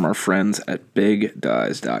word from our friends at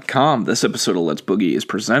BigDies.com. This episode of Let's Boogie is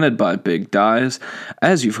presented by Big Dies.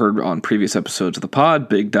 As you've heard on previous episodes of the pod,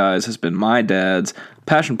 Big Dies has been my dad's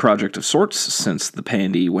passion project of sorts since the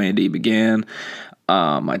Pandy Wandy began.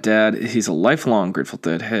 My dad, he's a lifelong Grateful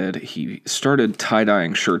Dead head. He started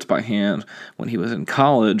tie-dyeing shirts by hand when he was in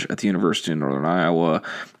college at the University of Northern Iowa.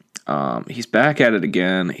 He's back at it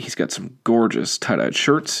again. He's got some gorgeous tie-dyed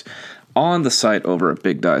shirts on the site over at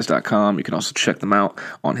BigDies.com. You can also check them out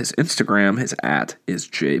on his Instagram. His @ is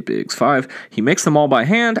JBiggs5. He makes them all by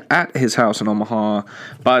hand at his house in Omaha,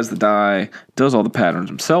 buys the dye, does all the patterns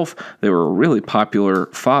himself. They were a really popular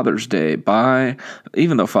Father's Day buy.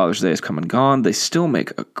 Even though Father's Day is come and gone, they still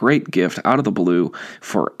make a great gift out of the blue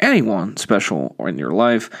for anyone special in your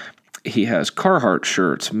life. He has Carhartt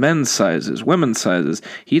shirts, men's sizes, women's sizes.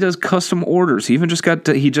 He does custom orders. He just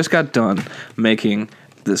got done making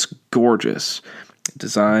this gorgeous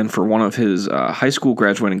design for one of his high school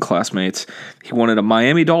graduating classmates. He wanted a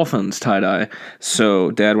Miami Dolphins tie-dye,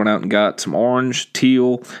 so Dad went out and got some orange,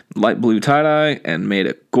 teal, light blue tie-dye and made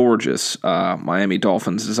a gorgeous Miami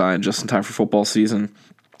Dolphins design just in time for football season.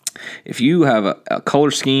 If you have a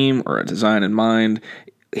color scheme or a design in mind,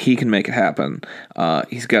 he can make it happen.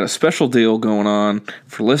 He's got a special deal going on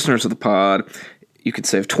for listeners of the pod. You can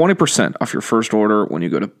save 20% off your first order when you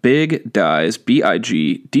go to BigDies,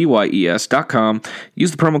 BigDyes.com.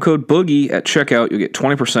 Use the promo code BOOGIE at checkout. You'll get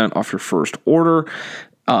 20% off your first order.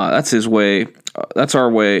 That's his way that's our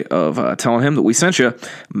way of telling him that we sent you.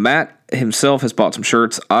 Matt himself has bought some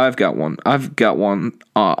shirts. I've got one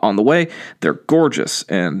on the way. They're gorgeous.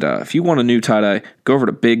 And if you want a new tie-dye, go over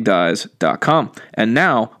to bigdyes.com. And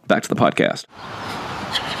now, back to the podcast.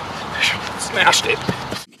 Smashed it.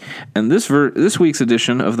 And this week's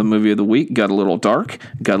edition of the Movie of the Week got a little dark,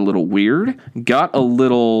 got a little weird, got a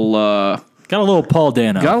little Paul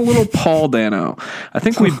Dano. Got a little Paul Dano. I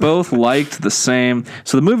think we both liked the same.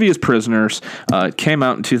 So the movie is Prisoners. It came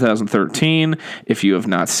out in 2013. If you have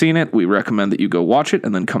not seen it, we recommend that you go watch it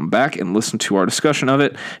and then come back and listen to our discussion of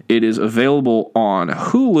it. It is available on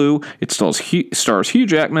Hulu. It stars Hugh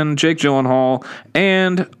Jackman, Jake Gyllenhaal,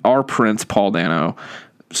 and our prince, Paul Dano.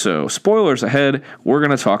 So spoilers ahead. We're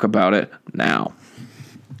going to talk about it now.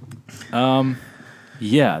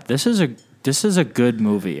 Yeah, this is a good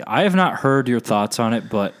movie. I have not heard your thoughts on it,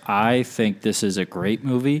 but I think this is a great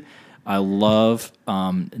movie. I love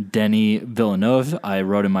Denis Villeneuve. I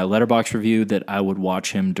wrote in my Letterboxd review that I would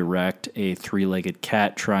watch him direct a three-legged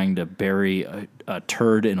cat trying to bury a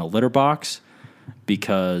turd in a litter box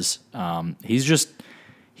because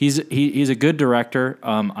he's a good director.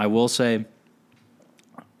 I will say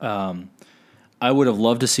I would have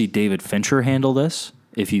loved to see David Fincher handle this.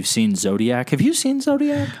 If you've seen Zodiac, have you seen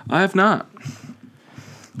Zodiac? I have not.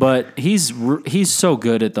 But he's so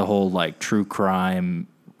good at the whole like true crime,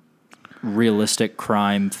 realistic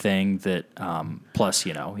crime thing that. Plus,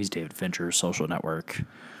 he's David Fincher, Social Network.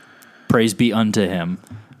 Praise be unto him,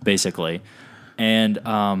 basically. And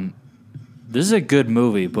this is a good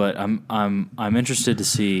movie, but I'm interested to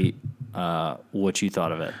see what you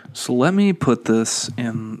thought of it. So let me put this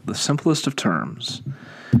in the simplest of terms,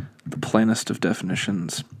 the plainest of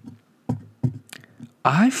definitions.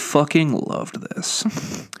 I fucking loved this.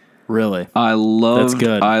 Really? That's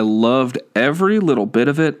good. I loved every little bit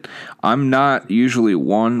of it. I'm not usually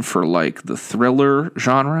one for like the thriller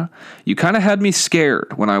genre. You kind of had me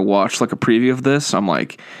scared when I watched like a preview of this. I'm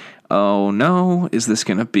like, oh no, is this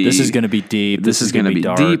going to be... This is going to be deep. This is going to be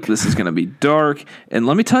deep. This is going to be dark. And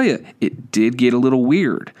let me tell you, it did get a little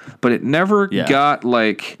weird, but it never got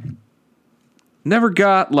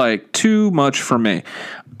too much for me.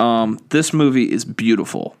 This movie is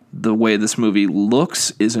beautiful. The way this movie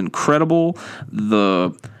looks is incredible.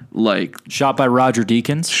 Shot by Roger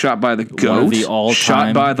Deakins. Shot by the goat. One of the all-time,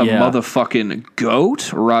 shot by the motherfucking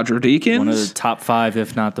goat, Roger Deakins. One of the top 5,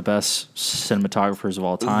 if not the best cinematographers of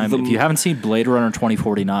all time. If you haven't seen Blade Runner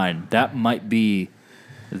 2049, that might be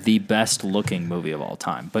the best looking movie of all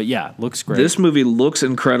time. But yeah, looks great. This movie looks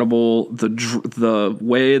incredible. The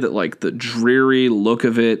way that like the dreary look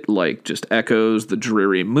of it like just echoes the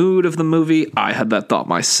dreary mood of the movie. I had that thought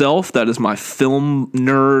myself. That is my film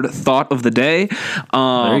nerd thought of the day.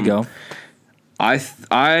 There you go.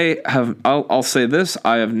 I'll say this.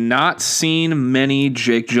 I have not seen many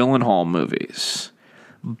Jake Gyllenhaal movies.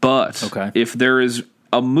 But if there is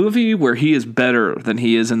a movie where he is better than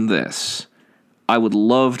he is in this, I would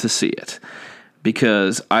love to see it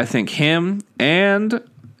because I think him and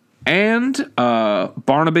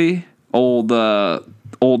Barnaby, old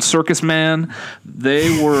circus man,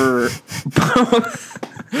 they were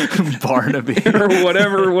both Barnaby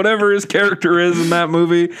or whatever his character is in that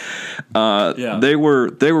movie. They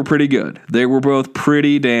were pretty good. They were both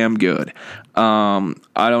pretty damn good.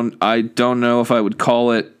 I don't know if I would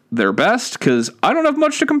call it their best because I don't have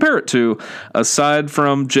much to compare it to aside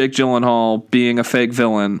from Jake Gyllenhaal being a fake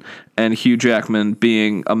villain and Hugh Jackman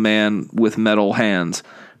being a man with metal hands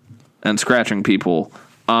and scratching people.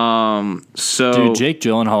 Dude, Jake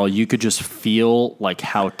Gyllenhaal, you could just feel like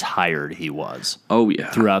how tired he was. Oh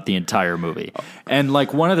yeah, throughout the entire movie. And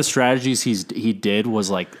like one of the strategies he did was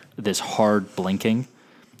like this hard blinking.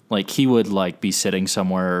 Like he would like be sitting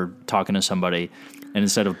somewhere talking to somebody, and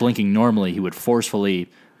instead of blinking normally, he would forcefully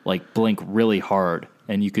like blink really hard,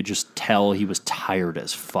 and you could just tell he was tired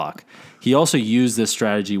as fuck. He also used this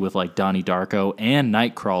strategy with like Donnie Darko and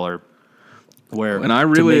Nightcrawler, and I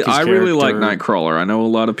really like Nightcrawler. I know a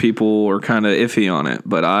lot of people are kind of iffy on it,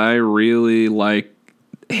 but I really like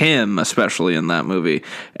him, especially in that movie,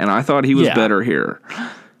 and I thought he was better here.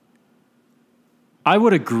 I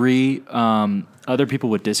would agree. Other people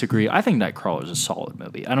would disagree. I think Nightcrawler is a solid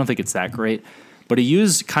movie. I don't think it's that great. But he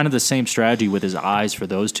used kind of the same strategy with his eyes for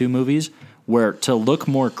those two movies, where to look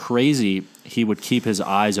more crazy, he would keep his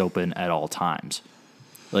eyes open at all times.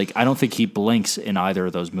 Like, I don't think he blinks in either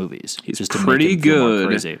of those movies. He's just pretty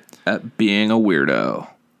good at being a weirdo.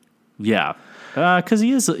 Yeah. Because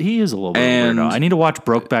he is a little bit of a weirdo. I need to watch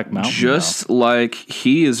Brokeback Mountain. Just like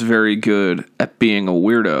he is very good at being a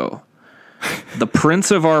weirdo. The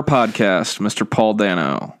prince of our podcast, Mr. Paul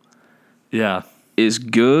Dano, is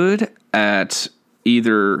good at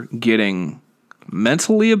either getting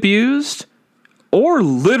mentally abused or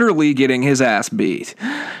literally getting his ass beat.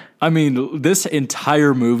 I mean, this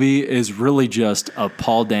entire movie is really just a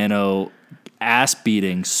Paul Dano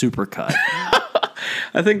ass-beating supercut.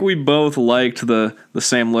 I think we both liked the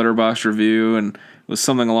same Letterboxd review, and it was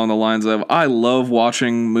something along the lines of, I love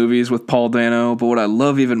watching movies with Paul Dano, but what I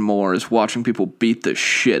love even more is watching people beat the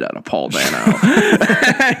shit out of Paul Dano.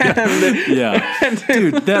 Yeah.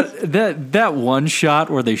 Dude, that one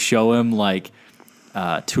shot where they show him like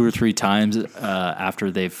 2 or 3 times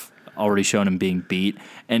after they've already shown him being beat,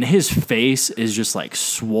 and his face is just like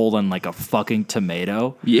swollen like a fucking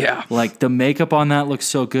tomato. Yeah. Like the makeup on that looks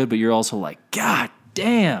so good, but you're also like, God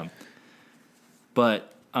damn.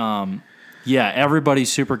 But yeah, everybody's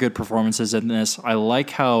super good performances in this. I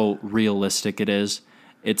like how realistic it is.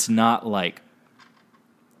 It's not like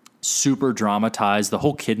super dramatized. The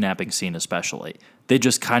whole kidnapping scene especially. They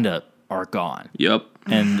just kind of are gone. Yep.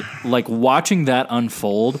 And like watching that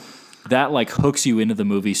unfold, that like hooks you into the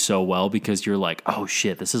movie so well because you're like, oh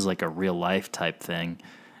shit, this is like a real life type thing.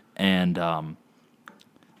 And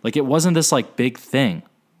like it wasn't this like big thing.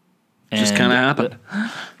 Just kind of happened.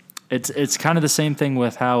 It's kind of the same thing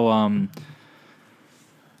with how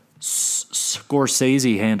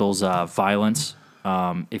Scorsese handles violence.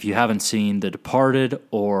 If you haven't seen The Departed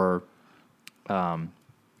or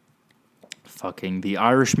fucking The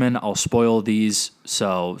Irishman, I'll spoil these,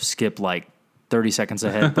 so skip like 30 seconds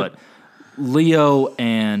ahead. But Leo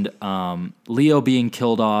being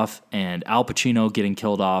killed off and Al Pacino getting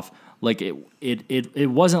killed off, like it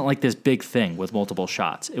wasn't like this big thing with multiple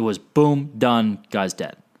shots. It was boom, done, guy's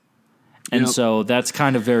dead. And so that's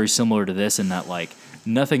kind of very similar to this in that like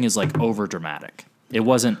nothing is like over dramatic. It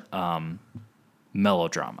wasn't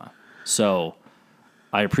melodrama. So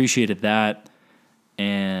I appreciated that.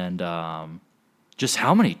 And just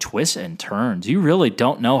how many twists and turns. You really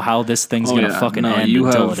don't know how this thing's going to fucking end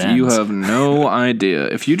until it ends. You have no idea.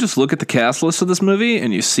 If you just look at the cast list of this movie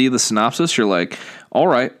and you see the synopsis, you're like, all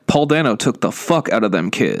right, Paul Dano took the fuck out of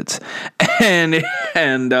them kids. And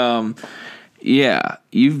yeah,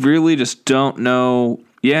 you really just don't know.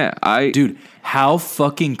 Yeah, Dude, how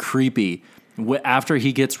fucking creepy after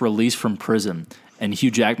he gets released from prison and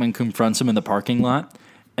Hugh Jackman confronts him in the parking lot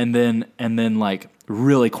and then like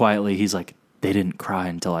really quietly he's like, they didn't cry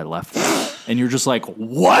until I left them. And you're just like,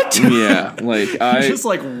 what? Yeah, like you're just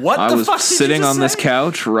like, what I the was fuck did sitting you just on this say?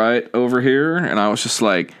 couch right over here, and I was just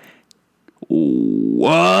like,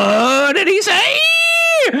 what did he say?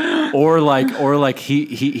 Or like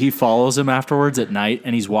he follows him afterwards at night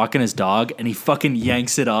and he's walking his dog and he fucking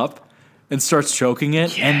yanks it up and starts choking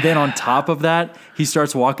it. Yeah. And then on top of that, he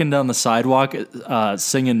starts walking down the sidewalk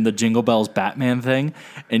singing the Jingle Bells Batman thing.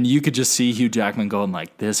 And you could just see Hugh Jackman going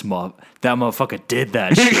like, that motherfucker did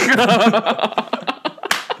that shit.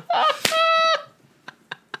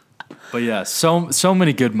 But yeah, so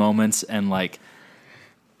many good moments. And like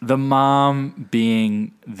the mom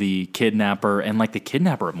being the kidnapper and like the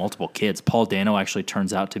kidnapper of multiple kids. Paul Dano actually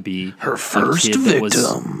turns out to be her first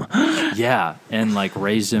victim. Yeah, and like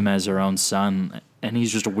raised him as her own son, and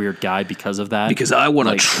he's just a weird guy because of that. Because I want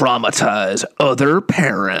to traumatize other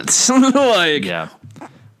parents. Like, yeah,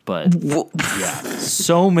 but yeah,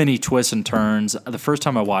 so many twists and turns. The first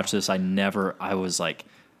time I watched this, I was like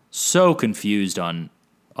so confused on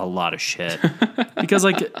a lot of shit because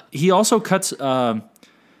like he also cuts.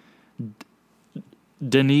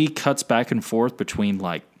 Denis cuts back and forth between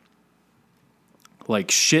like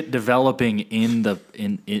shit developing in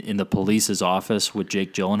the police's office with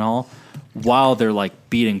Jake Gyllenhaal while they're like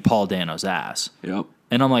beating Paul Dano's ass. Yep.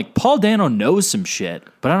 And I'm like, Paul Dano knows some shit,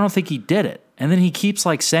 but I don't think he did it. And then he keeps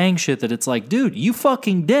like saying shit that it's like, dude, you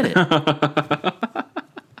fucking did it.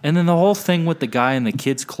 And then the whole thing with the guy in the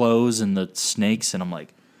kid's clothes and the snakes, and I'm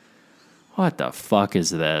like, what the fuck is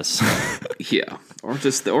this? Yeah. Or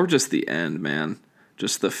just the end, man.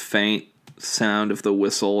 Just the faint sound of the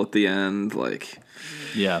whistle at the end, like,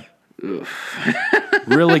 yeah.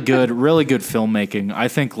 really good filmmaking. I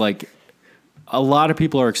think like a lot of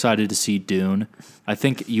people are excited to see Dune. I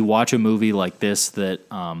think you watch a movie like this that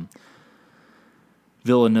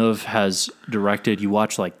Villeneuve has directed, you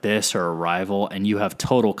watch like this or Arrival, and you have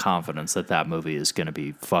total confidence that movie is going to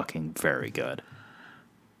be fucking very good.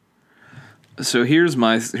 So here's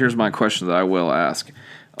my question that I will ask.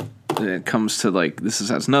 It comes to like this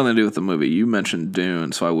has nothing to do with the movie. You mentioned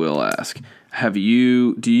Dune, so I will ask: do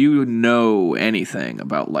you know anything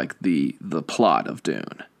about like the plot of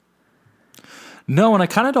Dune? No, and I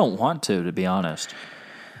kind of don't want to be honest.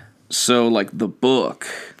 So like the book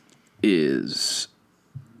is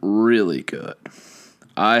really good.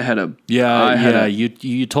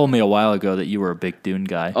 You told me a while ago that you were a big Dune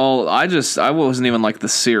guy. Oh, I wasn't even like the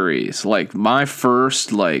series. Like the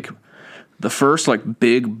first like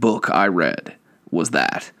big book I read was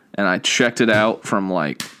that, and I checked it out from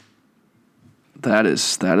like that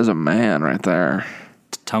is a man right there.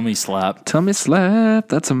 Tummy slap. Tummy slap.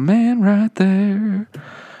 That's a man right there.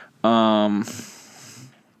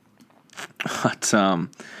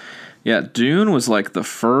 Yeah, Dune was like the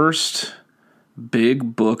first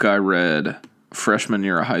big book I read freshman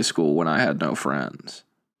year of high school when I had no friends.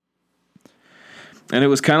 And it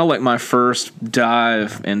was kind of like my first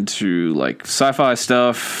dive into like sci-fi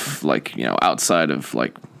stuff, like, you know, outside of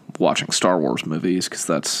like watching Star Wars movies, because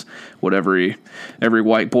that's what every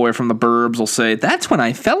white boy from the burbs will say. That's when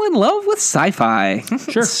I fell in love with sci-fi.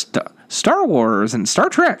 Sure. Star Wars and Star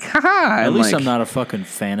Trek. Haha. At least I'm not a fucking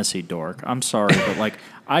fantasy dork. I'm sorry, but like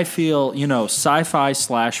I feel, you know, sci-fi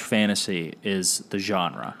 / fantasy is the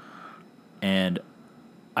genre. And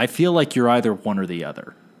I feel like you're either one or the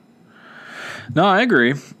other. No, I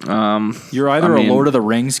agree. You're either a Lord of the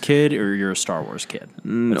Rings kid or you're a Star Wars kid.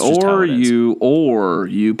 Or you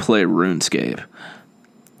play RuneScape.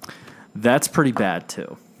 That's pretty bad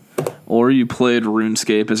too. Or you played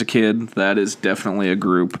RuneScape as a kid. That is definitely a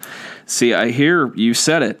group. See, I hear you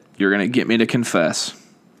said it. You're going to get me to confess.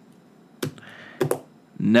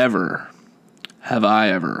 Never have I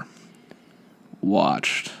ever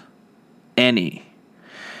watched any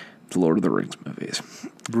of the Lord of the Rings movies.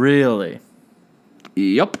 Really?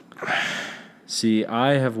 Yep. See,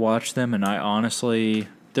 I have watched them, and I honestly,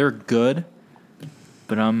 they're good,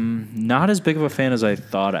 but I'm not as big of a fan as I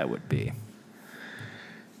thought I would be.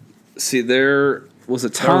 See, there was a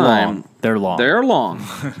time. They're long.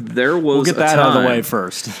 There was. We'll get that out of the way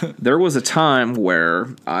first. There was a time where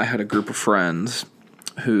I had a group of friends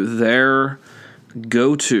who their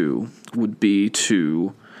go-to would be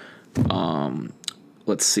to,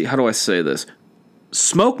 let's see, how do I say this?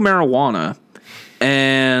 Smoke marijuana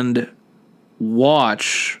and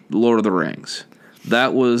watch Lord of the Rings.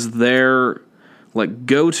 That was their like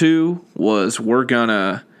go-to, was we're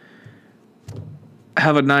gonna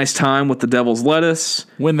have a nice time with the devil's lettuce.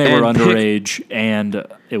 When they were underage and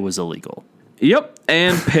it was illegal. Yep,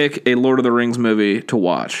 and pick a Lord of the Rings movie to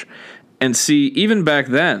watch. And see, even back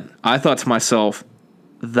then, I thought to myself,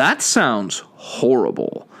 that sounds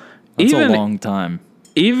horrible. That's a long time.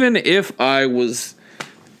 Even if I was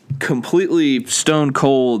completely stone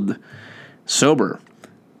cold sober,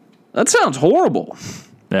 that sounds horrible.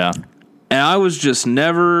 Yeah. And I was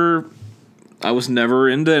never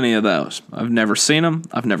into any of those. I've never seen them.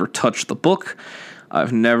 I've never touched the book.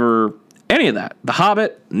 I've never, any of that. The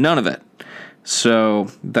Hobbit, none of it. So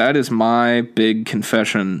that is my big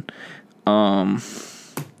confession.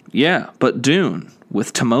 Yeah, but Dune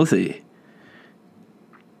with Timothy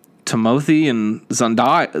and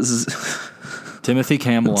Zendaya. Timothy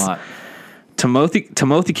Camelot.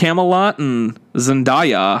 Timothy Camelot and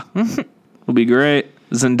Zendaya will be great.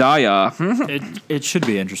 Zendaya. It should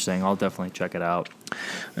be interesting. I'll definitely check it out.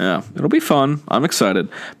 Yeah, it'll be fun. I'm excited.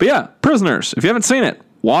 But yeah, Prisoners. If you haven't seen it,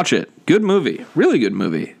 watch it. Good movie. Really good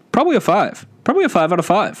movie. Probably a 5. Probably a 5 out of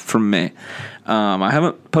 5 from me. I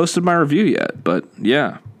haven't posted my review yet, but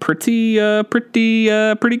yeah, pretty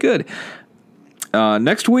good.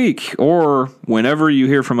 Next week, or whenever you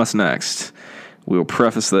hear from us next, we will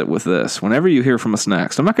preface that with this. Whenever you hear from us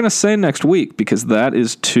next, I'm not going to say next week because that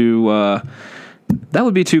is too. That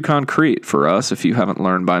would be too concrete for us if you haven't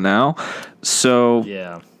learned by now. So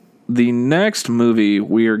yeah. The next movie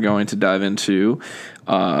we are going to dive into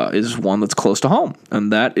is one that's close to home,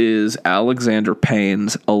 and that is Alexander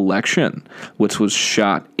Payne's Election, which was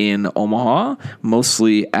shot in Omaha,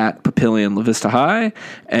 mostly at Papillion La Vista High,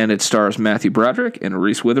 and it stars Matthew Broderick and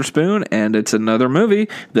Reese Witherspoon, and it's another movie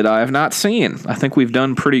that I have not seen. I think we've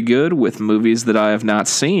done pretty good with movies that I have not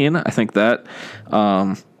seen. I think that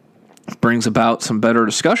brings about some better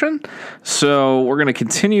discussion. So we're going to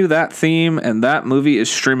continue that theme, and that movie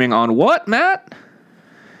is streaming on what, Matt?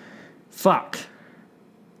 Fuck.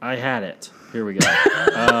 I had it. Here we go.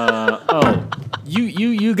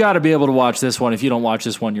 You got to be able to watch this one. If you don't watch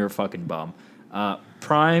this one, you're a fucking bum.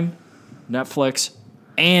 Prime, Netflix,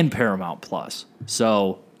 and Paramount Plus.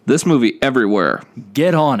 So this movie everywhere.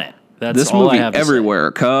 Get on it. That's this all movie I have to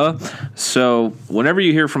everywhere, So whenever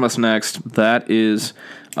you hear from us next, that is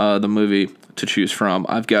the movie to choose from.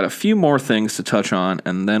 I've got a few more things to touch on,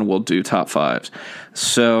 and then we'll do top 5s.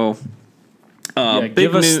 So.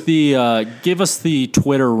 Give us the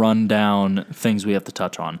Twitter rundown things we have to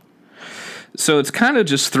touch on. So it's kind of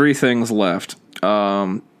just 3 things left.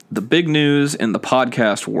 The big news in the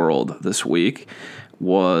podcast world this week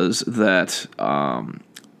was that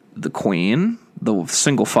the Queen, the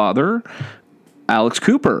single father, Alex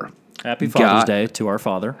Cooper. Happy Father's Day to our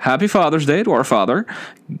father. Happy Father's Day to our father.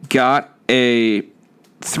 Got a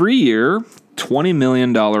 3-year, $20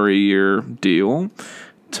 million a year deal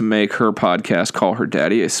to make her podcast, Call Her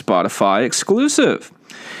Daddy, a Spotify exclusive,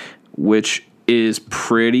 which is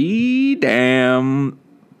pretty damn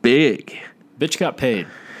big. Bitch got paid.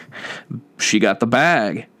 She got the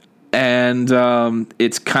bag. And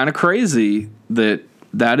it's kind of crazy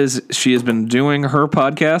she has been doing her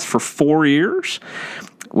podcast for 4 years.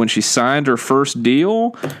 When she signed her first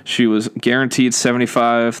deal, she was guaranteed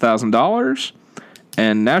 $75,000.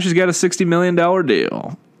 And now she's got a $60 million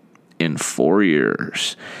deal in 4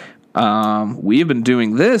 years. We have been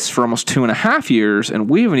doing this for almost 2.5 years, and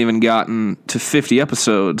we haven't even gotten to 50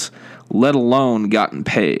 episodes, let alone gotten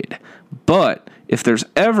paid. But if there's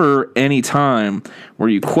ever any time where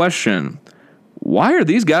you question, why are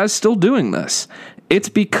these guys still doing this? It's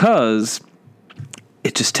because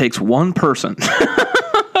it just takes one person.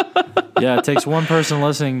 Yeah, it takes one person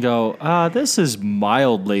listening and go, this is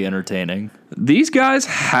mildly entertaining. These guys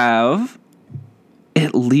have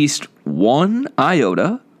at least one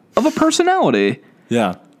iota of a personality.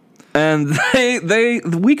 Yeah. And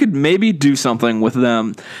we could maybe do something with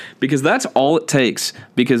them, because that's all it takes.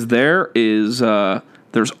 Because there's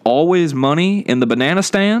always money in the banana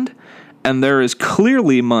stand, and there is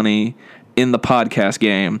clearly money in the podcast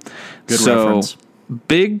game. Good reference.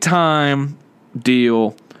 Big time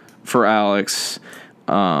deal for Alex.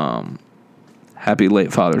 Happy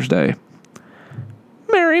late Father's Day.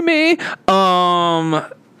 Marry me.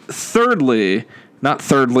 Secondly,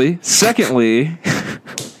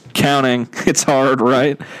 counting. It's hard,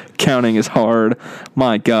 right? Counting is hard.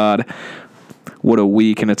 My God. What a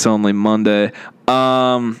week, and it's only Monday.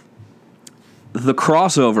 The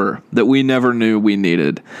crossover that we never knew we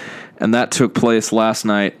needed. And that took place last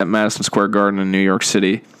night at Madison Square Garden in New York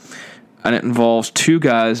City. And it involves two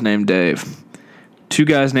guys named Dave. Two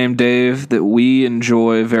guys named Dave that we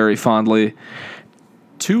enjoy very fondly.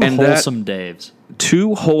 Two wholesome Daves.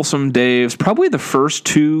 Two wholesome Daves. Probably the first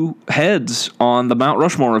two heads on the Mount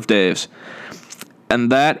Rushmore of Daves.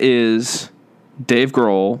 And that is Dave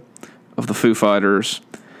Grohl of the Foo Fighters.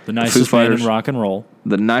 The nicest man in rock and roll.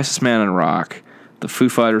 The nicest man in rock. The Foo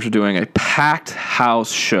Fighters are doing a packed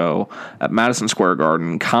house show at Madison Square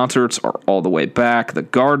Garden. Concerts are all the way back. The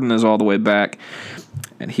Garden is all the way back.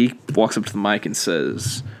 And he walks up to the mic and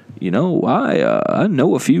says, I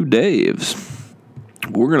know a few Daves.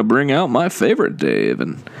 We're going to bring out my favorite Dave,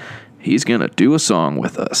 and he's going to do a song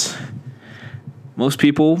with us. Most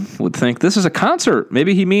people would think this is a concert.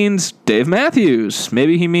 Maybe he means Dave Matthews.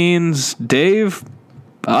 Maybe he means Dave.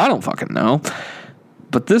 I don't fucking know.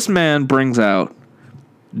 But this man brings out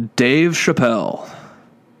Dave Chappelle.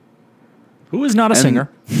 Who is not a singer.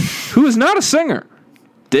 Who is not a singer.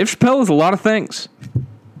 Dave Chappelle is a lot of things.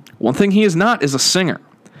 One thing he is not is a singer.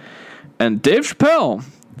 And Dave Chappelle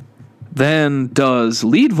then does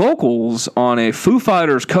lead vocals on a Foo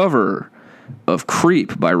Fighters cover of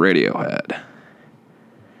Creep by Radiohead.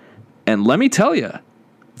 And let me tell you,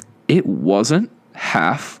 it wasn't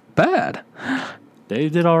half bad.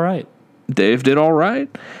 Dave did all right.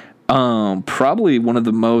 Probably one of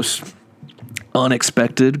the most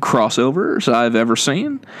unexpected crossovers I've ever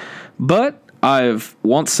seen. But I've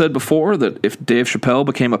once said before that if Dave Chappelle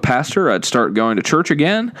became a pastor, I'd start going to church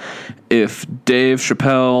again. If Dave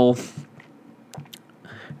Chappelle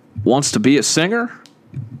wants to be a singer,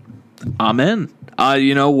 I'm in.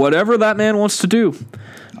 Whatever that man wants to do,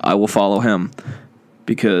 I will follow him,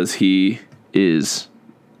 because he is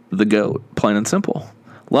the GOAT, plain and simple.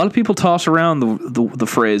 A lot of people toss around the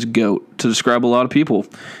phrase GOAT to describe a lot of people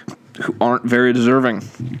who aren't very deserving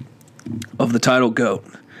of the title GOAT.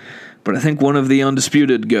 But I think one of the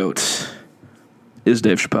undisputed GOATs is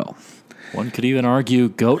Dave Chappelle. One could even argue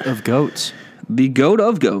GOAT of GOATs. The GOAT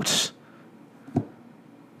of GOATs.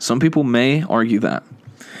 Some people may argue that.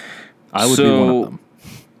 I would be one of them.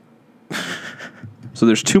 So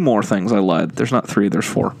there's two more things. I lied. There's not three, there's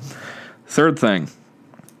four. Third thing.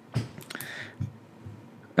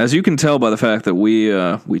 As you can tell by the fact that we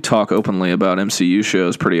talk openly about MCU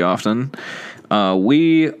shows pretty often, Are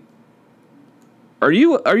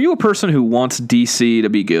you a person who wants DC to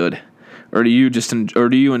be good, or do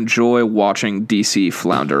you enjoy watching DC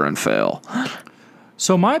flounder and fail?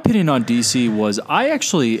 So my opinion on DC was I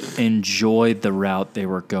actually enjoyed the route they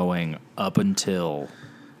were going up until,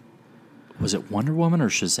 was it Wonder Woman or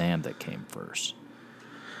Shazam that came first?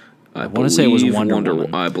 I want to say it was Wonder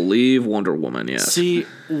Woman. I believe Wonder Woman, yes. See,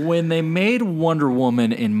 when they made Wonder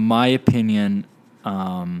Woman, in my opinion,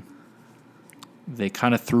 they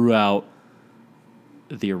kind of threw out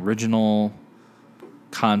the original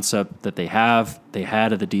concept that they had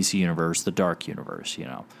of the DC universe, the dark universe,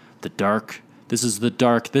 the dark. This is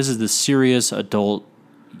the serious adult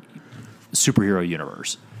superhero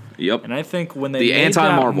universe. Yep. And I think when they The made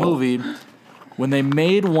anti-Marvel. that movie, when they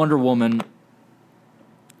made Wonder Woman,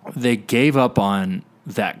 they gave up on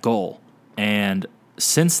that goal. And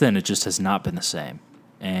since then, it just has not been the same.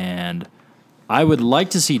 And I would like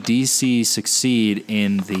to see DC succeed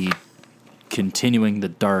in the continuing the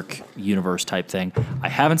dark universe type thing. I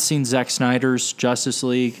haven't seen Zack Snyder's Justice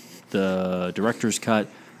League, the director's cut.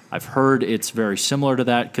 I've heard it's very similar to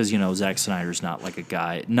that because, Zack Snyder's not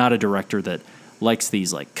a director that likes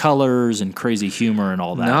these like colors and crazy humor and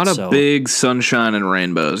all that. Not a big sunshine and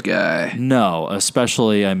rainbows guy. No,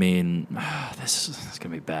 especially, this is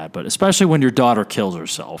going to be bad, but especially when your daughter kills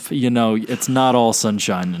herself. It's not all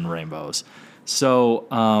sunshine and rainbows. So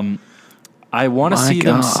I want to see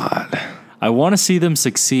them. I want to see them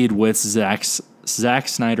succeed with Zack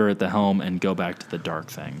Snyder at the helm and go back to the dark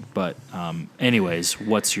thing. But anyways,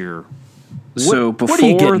 what's your... what are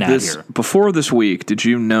you getting at here? Before this week, did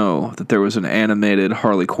you know that there was an animated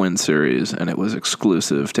Harley Quinn series and it was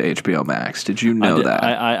exclusive to HBO Max? Did you know that?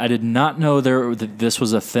 I did not know that this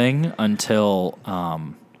was a thing until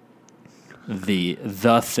the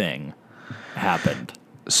thing happened.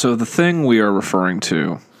 So the thing we are referring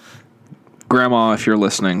to, Grandma, if you're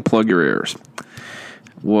listening, plug your ears,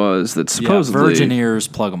 was that supposedly... virgin ears,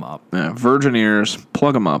 plug them up. Yeah, virgin ears,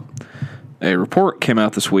 plug them up. A report came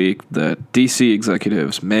out this week that DC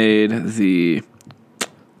executives made the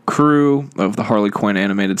crew of the Harley Quinn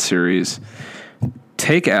animated series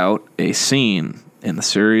take out a scene in the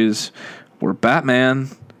series where Batman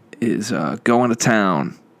is going to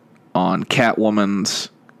town on Catwoman's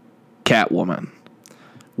Catwoman.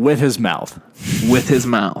 With his mouth. With his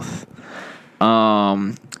mouth.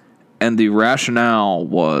 And the rationale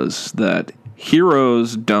was that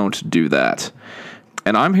heroes don't do that.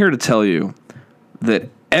 And I'm here to tell you that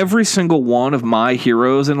every single one of my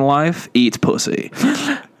heroes in life eats pussy.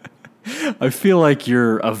 I feel like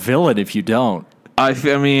you're a villain if you don't.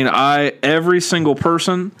 Every single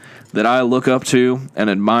person that I look up to and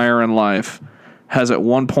admire in life has at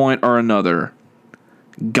one point or another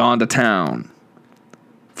gone to town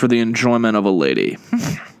for the enjoyment of a lady.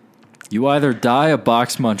 You either die a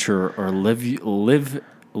box muncher or live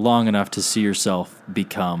long enough to see yourself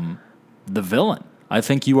become the villain. I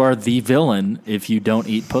think you are the villain if you don't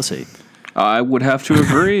eat pussy. I would have to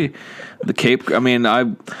agree. The cape, you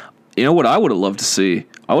know what I would have loved to see?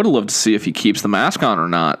 I would have loved to see if he keeps the mask on or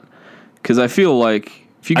not. Because I feel like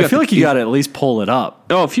if you got you got to at least pull it up.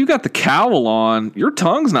 Oh, if you got the cowl on, your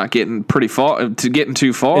tongue's not getting getting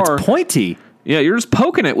too far. It's pointy. Yeah, you're just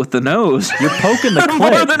poking it with the nose. You're poking the clit.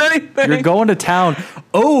 More than anything. You're going to town.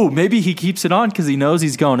 Oh, maybe he keeps it on because he knows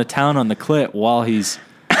he's going to town on the clit while he's,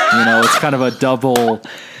 it's kind of a double.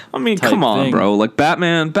 Come on, thing. bro. Like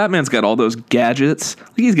Batman's got all those gadgets.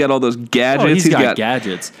 He's got all those gadgets. Oh, he's got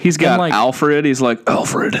gadgets. He's got Alfred. He's like,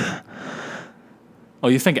 Alfred. Oh,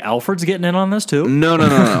 you think Alfred's getting in on this too?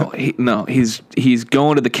 No. He's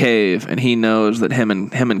going to the cave and he knows that him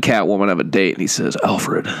and Catwoman have a date and he says,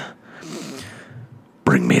 Alfred,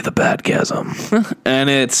 bring me the Batgasm. And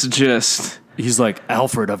it's just... He's like,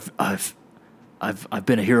 Alfred, I've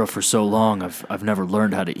been a hero for so long. I've never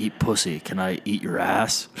learned how to eat pussy. Can I eat your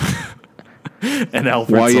ass? And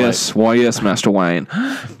Alfred's why yes, Master Wayne.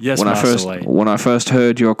 Yes, Master Wayne. When I first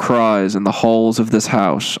heard your cries in the halls of this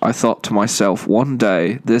house, I thought to myself, one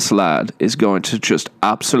day this lad is going to just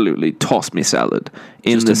absolutely toss me salad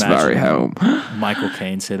in Just this imagine very home. Michael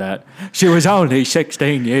Caine say that. She was only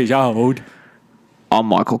 16 years old. I'm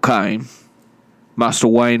Michael Caine. Master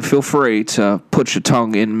Wayne, feel free to put your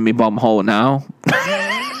tongue in me bum hole now.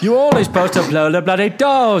 You only supposed to blow the bloody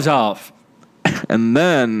doors off. And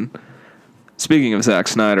then, speaking of Zack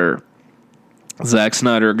Snyder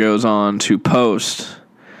goes on to post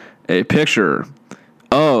a picture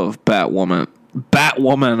of Batwoman,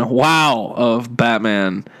 wow, of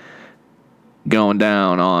Batman going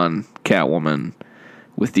down on Catwoman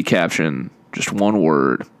with the caption, just one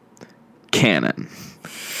word, canon.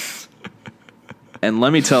 And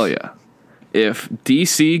let me tell you, if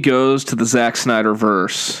DC goes to the Zack Snyder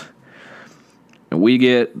verse and we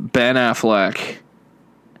get Ben Affleck,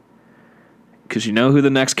 because you know who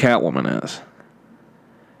the next Catwoman is.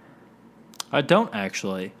 I don't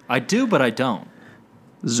actually. I do, but I don't.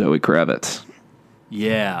 Zoe Kravitz.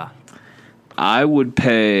 Yeah. I would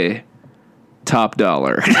pay top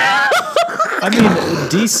dollar.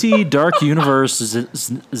 DC Dark Universe,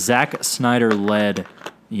 Zack Snyder led,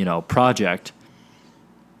 project.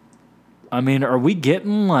 I mean, are we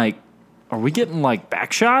getting like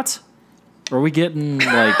back shots? Are we getting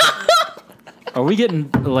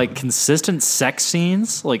like consistent sex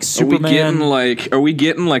scenes like Superman? Are we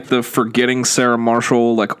getting like the Forgetting Sarah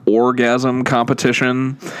Marshall like orgasm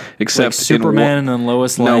competition? Except like Superman and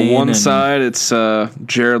Lois Lane. No, one side it's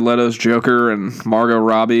Jared Leto's Joker and Margot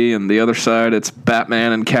Robbie, and the other side it's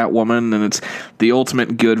Batman and Catwoman, and it's the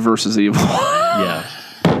ultimate good versus evil.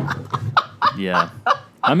 Yeah.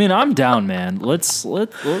 I mean, I'm down, man. Let's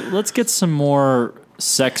get some more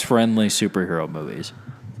sex-friendly superhero movies.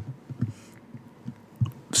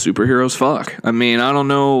 Superheroes fuck. I mean, I don't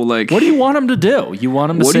know, like... What do you want them to do? You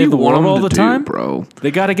want them to save the world all the time? Bro?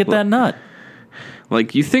 They got to get that nut.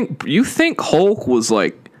 Like, you think Hulk was,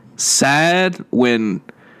 like, sad when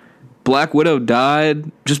Black Widow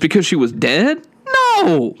died just because she was dead?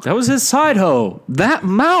 No! That was his side hoe. That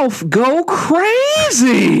mouth go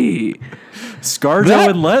crazy! ScarJo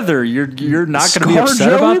and leather. You're not going to be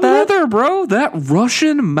upset about that? Leather, bro. That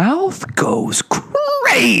Russian mouth goes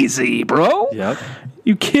crazy, bro. Yep.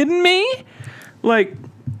 You kidding me? Like,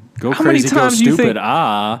 go crazy, go stupid.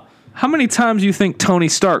 How many times you think Tony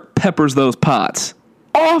Stark peppers those pots?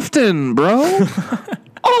 Often, bro.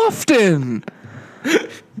 Often.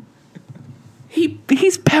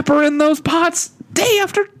 He's peppering those pots day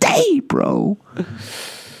after day, bro.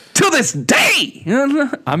 To this day.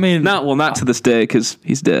 I mean, not to this day because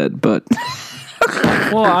he's dead, but.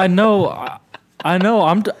 Well, I know.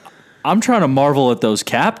 I'm trying to marvel at those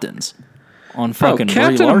captains on fucking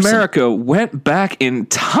Captain Brie Larson. America went back in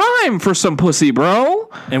time for some pussy, bro,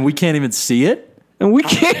 and we can't even see it. And we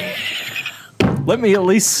can't. Let me at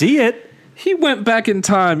least see it. He went back in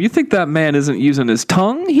time. You think that man isn't using his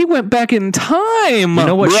tongue? He went back in time. You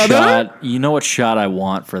know what brother? shot? You know what shot I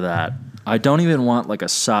want for that? I don't even want like a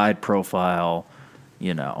side profile,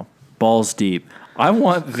 balls deep. I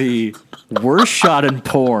want the worst shot in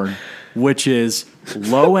porn, which is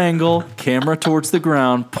low angle, camera towards the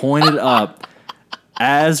ground, pointed up,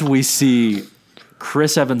 as we see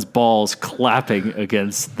Chris Evans' balls clapping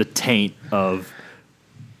against the taint of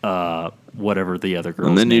whatever the other girl's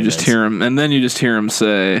name is. And then you just hear him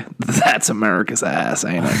say, "That's America's ass,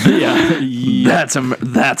 ain't it?" Yeah.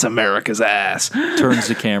 That's America's ass. Turns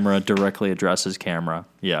the camera, directly addresses camera.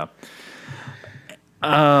 Yeah.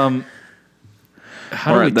 How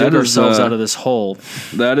do we dig ourselves out of this hole?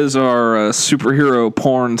 That is our superhero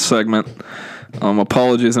porn segment.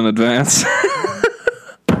 Apologies in advance.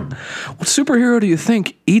 What superhero do you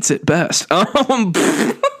think eats it best?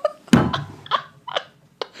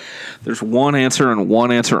 There's one answer and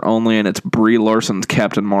one answer only, and it's Brie Larson's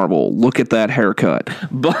Captain Marvel. Look at that haircut.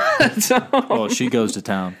 But she goes to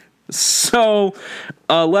town. So,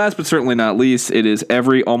 last but certainly not least, it is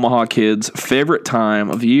every Omaha kid's favorite time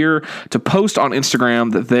of year to post on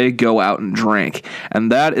Instagram that they go out and drink.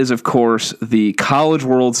 And that is, of course, the College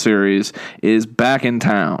World Series is back in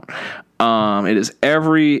town. It is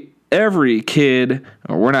every kid,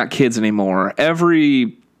 or we're not kids anymore,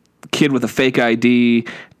 every kid with a fake ID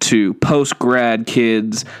to post-grad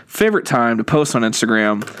kids' favorite time to post on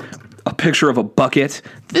Instagram a picture of a bucket.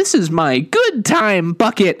 This is my good time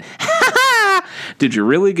bucket. Did you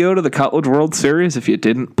really go to the College World Series if you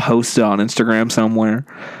didn't post it on Instagram somewhere?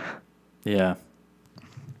 Yeah.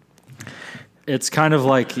 It's kind of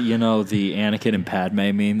like, the Anakin and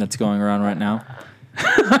Padme meme that's going around right now.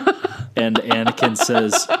 And Anakin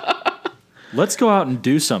says, "Let's go out and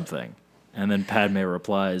do something." And then Padme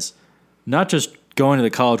replies, "Not just going to the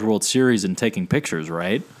College World Series and taking pictures,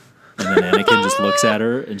 right?" And then Anakin just looks at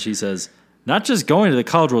her and she says, "Not just going to the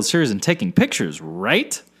College World Series and taking pictures,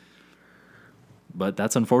 right?" But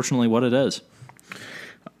that's unfortunately what it is.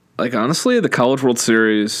 Like, honestly, the College World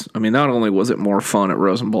Series, I mean, not only was it more fun at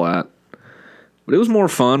Rosenblatt, but it was more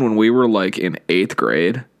fun when we were, like, in 8th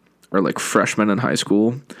grade or, like, freshmen in high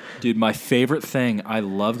school. Dude, my favorite thing, I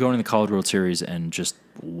love going to the College World Series and just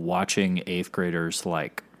watching 8th graders,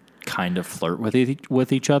 like, kind of flirt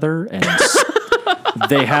with each other. And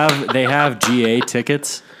they have GA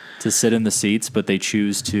tickets to sit in the seats, but they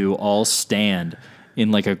choose to all stand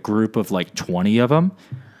in, like, a group of, like, 20 of them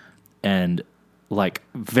and, like,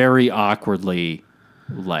 very awkwardly,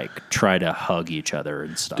 like, try to hug each other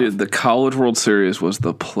and stuff. Dude, the College World Series was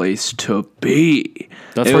the place to be.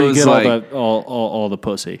 That's where you get all the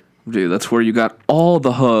pussy. Dude, that's where you got all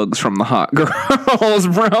the hugs from the hot girls,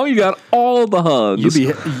 bro. You got all the hugs.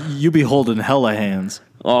 You be holding hella hands.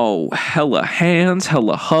 Oh, hella hands,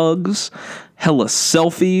 hella hugs, hella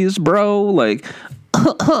selfies, bro. Like,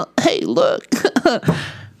 hey, look.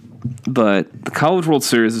 But the College World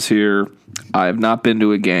Series is here. I have not been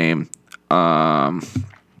to a game.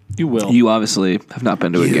 You will. You obviously have not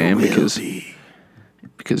been to a game because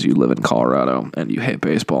you live in Colorado and you hate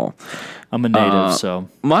baseball. I'm a native, so.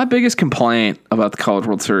 My biggest complaint about the College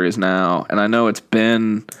World Series now, and I know it's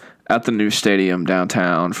been at the new stadium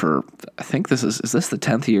downtown for, I think is this the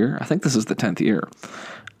 10th year? I think this is the 10th year.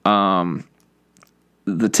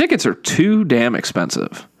 The tickets are too damn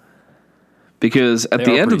expensive. Because at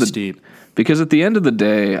the end of the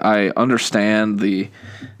day, I understand the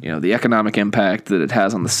economic impact that it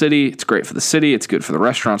has on the city. It's great for the city. It's good for the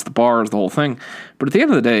restaurants, the bars, the whole thing. But at the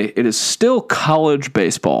end of the day, it is still college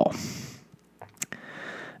baseball.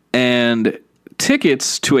 And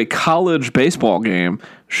tickets to a college baseball game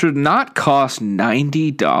should not cost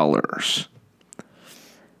 $90.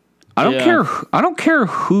 I don't care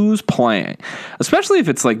who's playing, especially if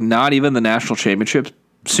it's like not even the national championship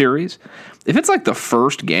series. If it's like the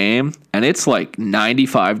first game and it's like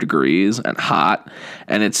 95 degrees and hot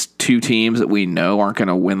and it's two teams that we know aren't going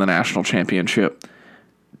to win the national championship,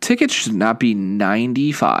 tickets should not be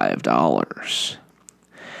 $95.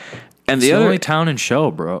 And it's the only town and show,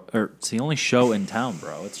 bro. Or it's the only show in town,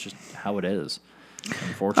 bro. It's just how it is.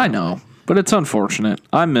 Unfortunately. I know, but it's unfortunate.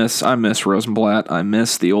 I miss Rosenblatt. I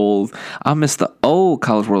miss the old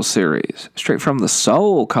College World Series. Straight from the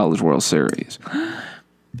Soul College World Series.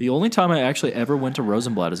 The only time I actually ever went to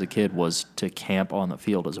Rosenblatt as a kid was to camp on the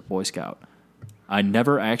field as a Boy Scout. I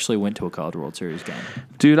never actually went to a College World Series game.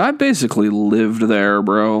 Dude, I basically lived there,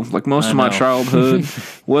 bro. Like most of my childhood,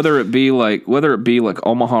 whether it be like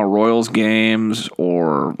Omaha Royals games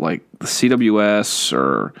or like the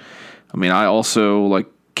CWS I also like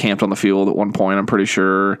camped on the field at one point, I'm pretty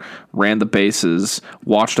sure, ran the bases,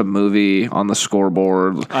 watched a movie on the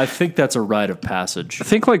scoreboard. I think that's a rite of passage. I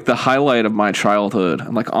think like the highlight of my childhood,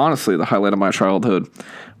 and like honestly the highlight of my childhood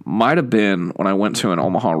might have been when I went to an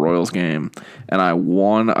Omaha Royals game and I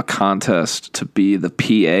won a contest to be the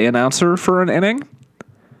PA announcer for an inning.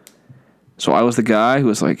 So I was the guy who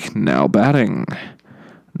was like, now batting,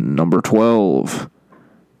 number 12,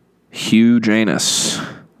 Hugh Janus,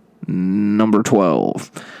 number 12.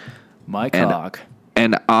 My cock.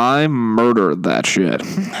 And I murdered that shit.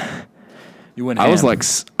 You went ham.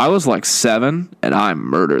 I was like 7 and I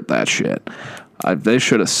murdered that shit. They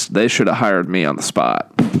should have hired me on the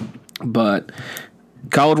spot. But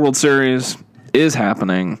College World Series is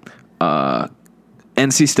happening.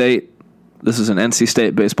 NC State. This is an NC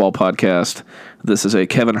State baseball podcast. This is a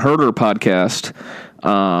Kevin Herter podcast.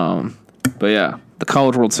 But yeah, the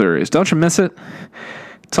College World Series. Don't you miss it?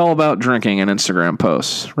 It's all about drinking and Instagram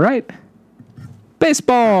posts, right?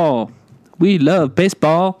 Baseball. We love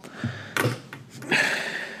baseball.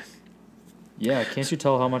 Yeah, can't you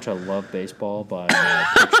tell how much I love baseball by my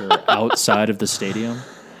picture outside of the stadium?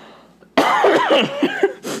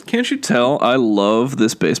 Can't you tell I love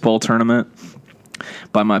this baseball tournament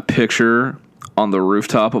by my picture on the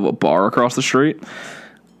rooftop of a bar across the street?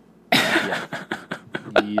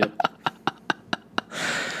 Yep.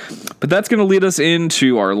 But that's going to lead us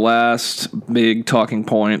into our last big talking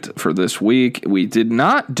point for this week. We did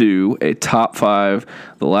not do a top 5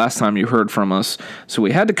 the last time you heard from us, so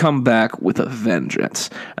we had to come back with a vengeance.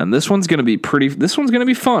 And this one's going to be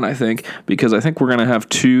fun, I think, because I think we're going to have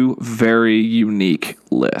 2 very unique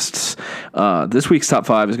lists. This week's top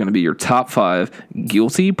 5 is going to be your top 5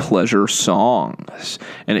 guilty pleasure songs.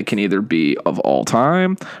 And it can either be of all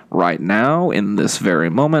time, right now, in this very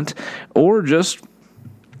moment, or just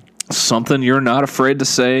something you're not afraid to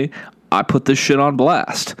say, I put this shit on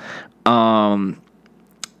blast.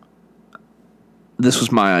 This was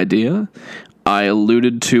my idea. I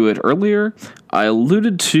alluded to it earlier. I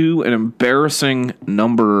alluded to an embarrassing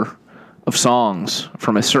number of songs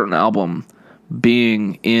from a certain album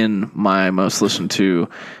being in my most listened to.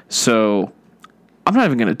 So I'm not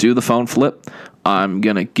even going to do the phone flip. I'm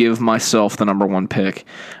going to give myself the number 1 pick.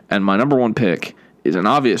 And my number 1 pick is an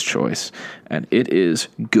obvious choice, and it is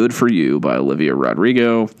Good For You by Olivia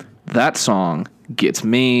Rodrigo. That song gets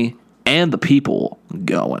me and the people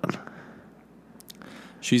going.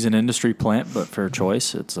 She's an industry plant, but fair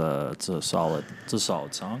choice. It's a solid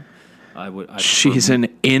song. She's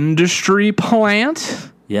an industry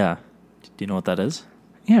plant? Yeah. Do you know what that is?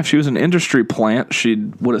 Yeah, if she was an industry plant, she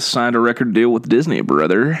would have signed a record deal with Disney,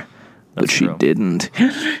 brother. But she didn't.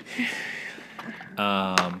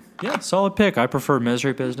 Yeah, solid pick. I prefer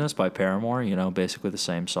Misery Business by Paramore. Basically the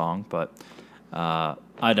same song, but I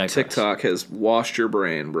digress. TikTok has washed your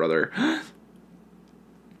brain, brother.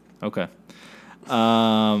 Okay.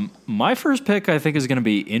 My first pick, I think, is going to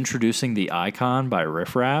be Introducing the Icon by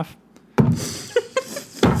Riff Raff.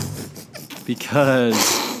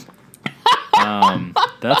 Because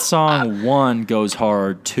That song, 1, goes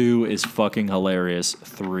hard, 2 is fucking hilarious,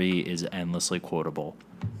 3 is endlessly quotable.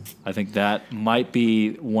 I think that might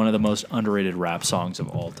be one of the most underrated rap songs of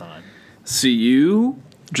all time. See, you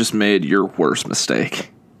just made your worst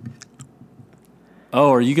mistake.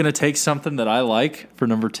 Oh, are you going to take something that I like for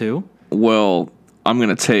number 2? Well, I'm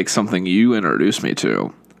going to take something you introduced me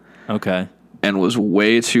to Okay. and was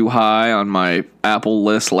way too high on my Apple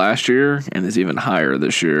list last year and is even higher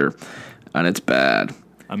this year, and it's bad.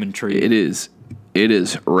 I'm intrigued. It is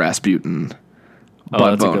Rasputin.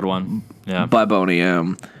 Oh, that's a good one. Yeah. By Boney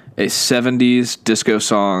M. A 70s disco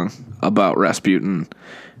song about Rasputin.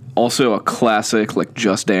 Also a classic like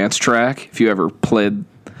Just Dance track. If you ever played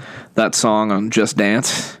that song on Just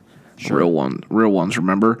Dance, Sure. real ones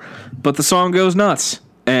remember. But the song goes nuts,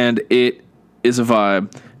 and it is a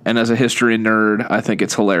vibe. And as a history nerd, I think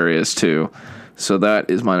it's hilarious too. So that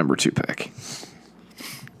is my number 2 pick.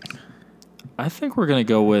 I think we're going to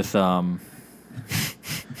go with... God,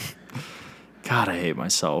 I hate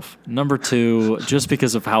myself. Number 2, just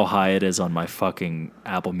because of how high it is on my fucking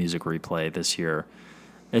Apple Music replay this year,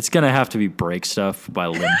 it's going to have to be Break Stuff by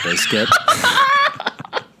Limp Bizkit.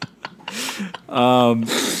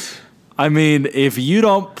 I mean, if you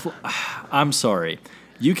don't... I'm sorry.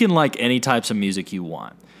 You can like any types of music you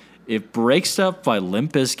want. If Break Stuff by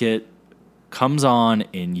Limp Bizkit comes on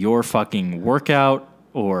in your fucking workout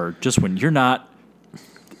or just when you're not...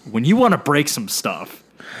 When you want to break some stuff...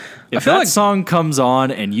 If that song comes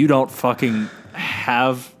on and you don't fucking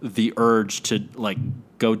have the urge to like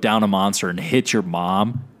go down a monster and hit your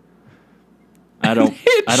mom, I don't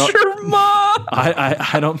Your mom!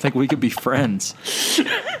 I don't think we could be friends.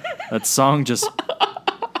 That song just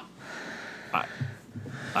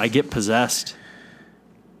I get possessed.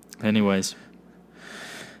 Anyways.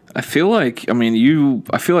 I feel like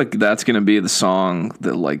that's going to be the song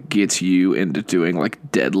that like gets you into doing like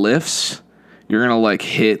deadlifts. You're going to like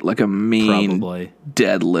hit like a mean Probably.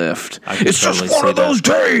 deadlift. I could It's totally just one see of those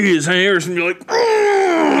days. And you're like,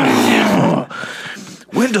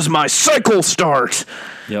 when does my cycle start?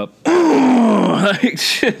 Yep. Like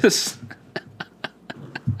just.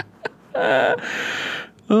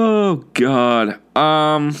 Oh God.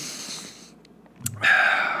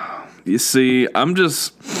 You see, I'm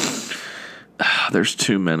just. There's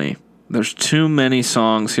too many. There's too many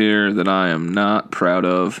songs here that I am not proud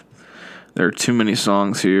of. There are too many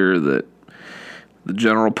songs here that the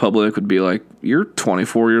general public would be like, "You're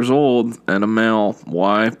 24 years old and a male.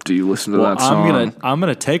 Why do you listen to that song?" I'm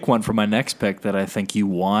gonna take one for my next pick that I think you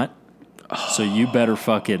want. So you better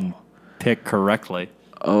fucking pick correctly.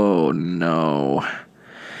 Oh no.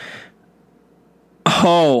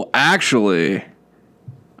 Oh, actually,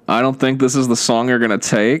 I don't think this is the song you're gonna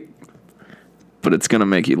take, but it's gonna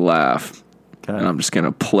make you laugh. Okay. And I'm just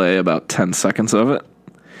gonna play about 10 seconds of it.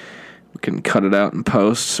 We can cut it out in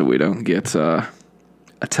post so we don't get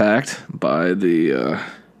attacked by the. All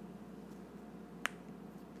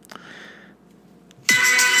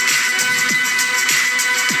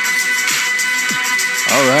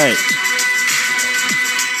right.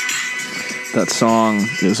 That song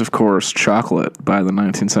is, of course, "Chocolate" by the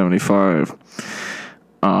 1975.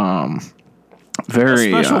 Very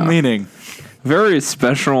Special meaning. very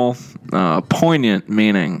special, poignant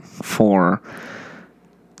meaning for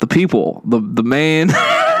the people, the main,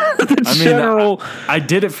 the general. I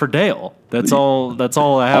did it for Dale. That's all I have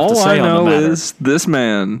to All say I on the know matter. is this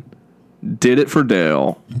man did it for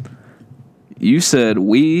Dale. You said,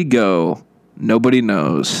 "We go, nobody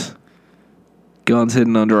knows. Guns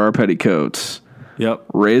hidden under our petticoats. Yep.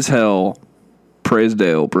 Raise hell, praise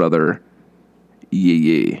Dale, brother.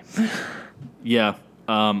 Yee. Yeah.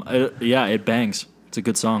 It bangs. It's a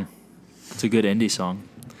good song. It's a good indie song.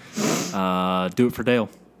 Do it for Dale.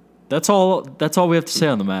 That's all we have to say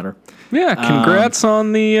on the matter. Yeah, congrats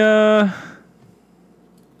on the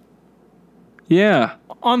yeah.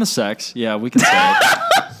 On the sex. Yeah, we can say it.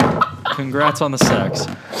 Congrats on the sex.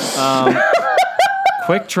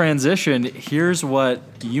 Quick transition. Here's what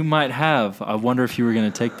you might have. I wonder if you were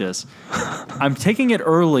going to take this. I'm taking it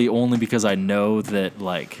early only because I know that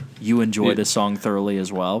like you enjoy this song thoroughly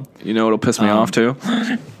as well. You know what'll piss me off too?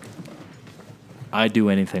 I Do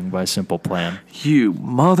Anything by Simple Plan. You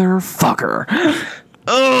motherfucker.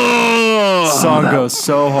 Oh, Song goes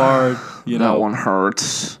so hard. You that know, one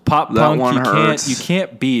hurts. pop That punk. one hurts. You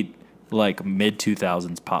can't beat like mid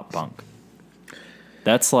 2000s pop punk.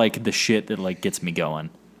 That's like the shit that like gets me going.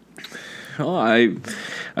 Well, I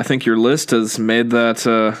think your list has made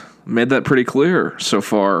that pretty clear so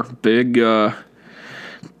far. Big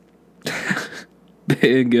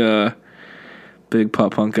big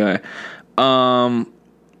pop punk guy.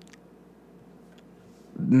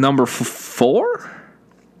 Number 4?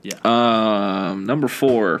 Yeah. Number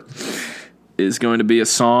 4 is going to be a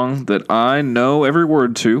song that I know every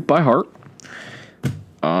word to by heart.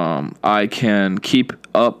 I can keep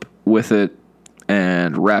up with it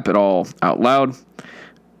and rap it all out loud.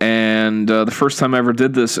 And the first time I ever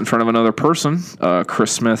did this in front of another person,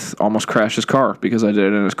 Chris Smith almost crashed his car because I did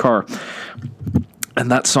it in his car. And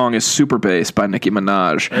that song is Super Bass by Nicki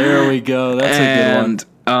Minaj. There we go. That's a good one.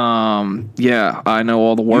 Yeah, I know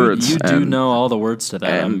all the words. You do know all the words to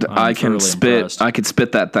that. And I'm I can thoroughly spit. impressed. I can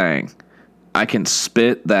spit that thing. I can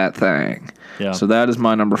spit that thing. Yeah. So that is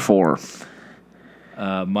my number 4.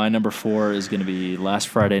 My number 4 is going to be Last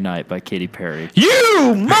Friday Night by Katy Perry.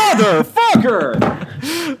 You motherfucker!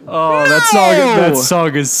 Oh, that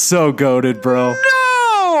song is so goated, bro.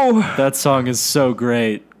 No! That song is so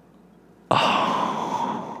great. Last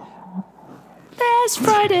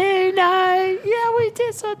Friday night, yeah, we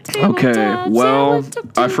did something. Okay, well,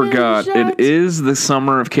 I forgot. It is the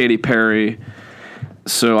summer of Katy Perry,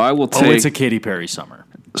 so I will take. Oh, it's a Katy Perry summer.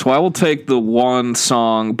 So I will take the one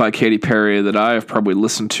song by Katy Perry that I have probably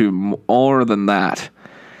listened to more than that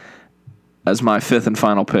as my 5th and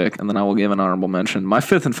final pick, and then I will give an honorable mention. My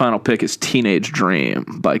 5th and final pick is Teenage Dream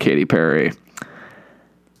by Katy Perry.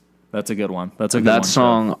 That's a good one. That's a good That one.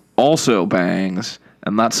 song also bangs,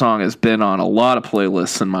 and that song has been on a lot of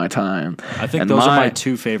playlists in my time. I think those are my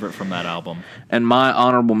 2 favorite from that album. And my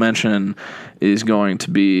honorable mention is going to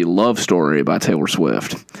be Love Story by Taylor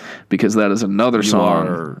Swift, because that is another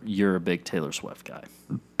song. You're a big Taylor Swift guy.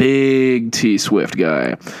 Big T Swift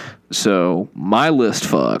guy. So my list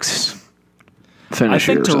fucks. Finish I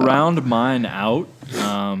think yours to up. round mine out,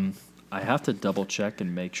 I have to double check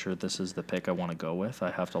and make sure this is the pick I want to go with.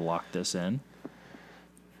 I have to lock this in.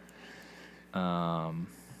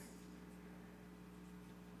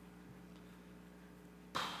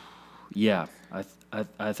 Yeah,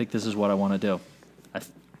 I think this is what I want to do.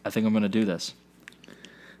 I think I'm going to do this.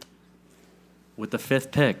 With the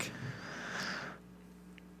 5th pick.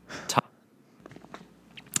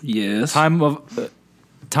 Yes. Time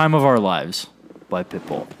of Our Lives by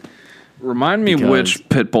Pitbull. Remind me Because- which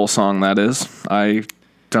Pitbull song that is. I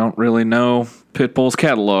don't really know Pitbull's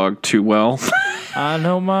catalog too well. I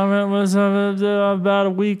know my rent was about a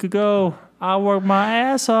week ago. I worked my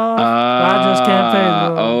ass off. I just can't pay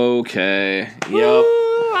the Okay. Yep.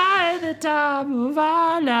 Ooh, I at the time of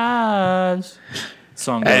our lives.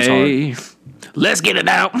 Song goes hard. Hey, let's get it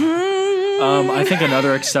out. I think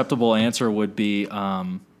another acceptable answer would be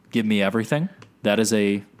Give Me Everything. That is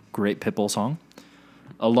a great Pitbull song.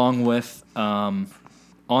 Along with On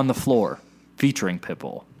the Floor, featuring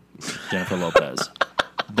Pitbull, Jennifer Lopez.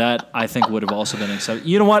 That, I think, would have also been accepted.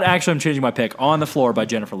 You know what? Actually, I'm changing my pick. On the Floor by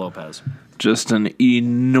Jennifer Lopez. Just an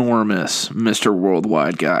enormous Mr.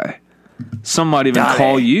 Worldwide guy. Some might even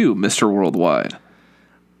call you Mr. Worldwide.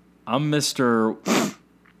 I'm Mr.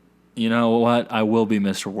 You know what? I will be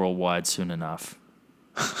Mr. Worldwide soon enough.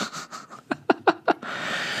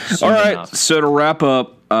 All right, so to wrap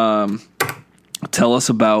up, tell us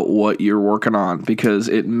about what you're working on, because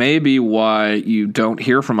it may be why you don't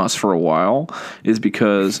hear from us for a while is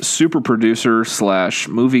because super producer /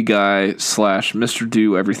 movie guy / Mr.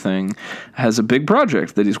 Do Everything has a big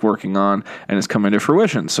project that he's working on and is coming to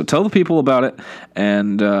fruition. So tell the people about it,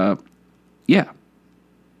 and yeah.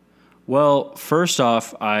 Well, first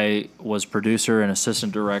off, I was producer and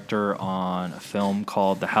assistant director on a film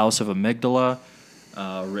called The House of Amygdala,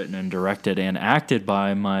 written and directed and acted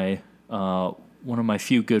by my one of my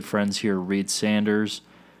few good friends here, Reed Sanders.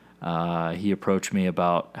 He approached me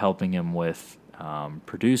about helping him with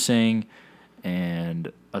producing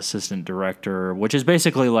and assistant director, which is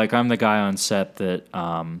basically like I'm the guy on set that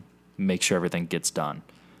makes sure everything gets done.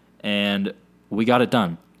 And we got it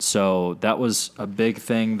done. So that was a big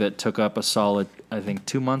thing that took up a solid, I think,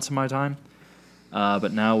 2 months of my time.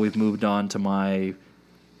 But now we've moved on to my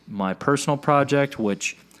personal project,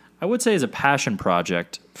 which I would say is a passion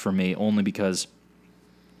project for me, only because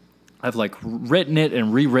I've like written it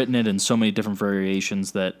and rewritten it in so many different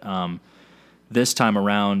variations that this time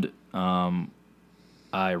around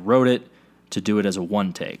I wrote it to do it as a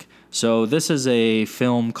one take. So this is a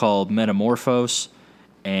film called Metamorphose,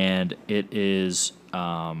 and it is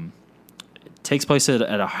it takes place at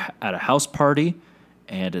a house party,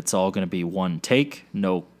 and it's all going to be one take,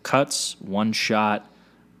 no cuts, one shot.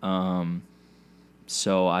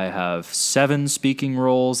 So I have 7 speaking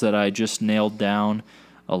roles that I just nailed down,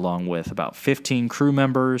 along with about 15 crew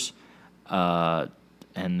members, and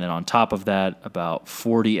then on top of that, about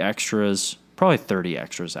 40 extras, probably 30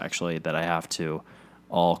 extras actually, that I have to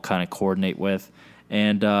all kind of coordinate with.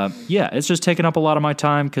 And yeah, it's just taken up a lot of my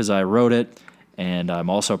time because I wrote it, and I'm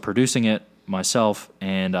also producing it myself,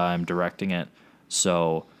 and I'm directing it.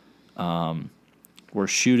 So we're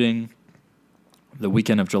shooting the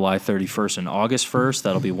weekend of July 31st and August 1st.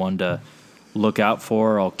 That'll be one to look out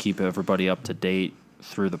for. I'll keep everybody up to date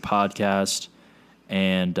through the podcast.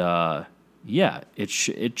 And,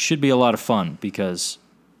 it should be a lot of fun because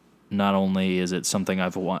not only is it something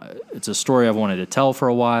it's a story I've wanted to tell for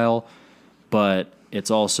a while, but it's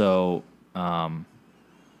also,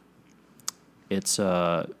 it's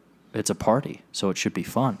a party, so it should be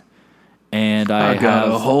fun. And I got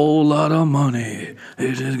have a whole lot of money.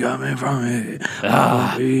 It just got me from it. It's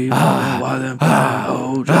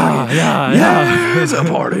a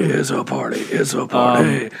party. It's a party. It's a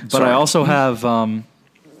party. But I also have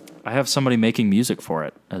I have somebody making music for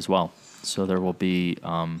it as well. So there will be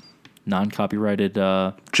non-copyrighted.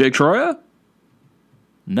 Jake Troya?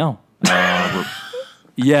 No.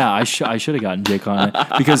 Yeah, I should have gotten Jake on it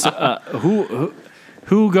because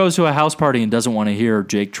who goes to a house party and doesn't want to hear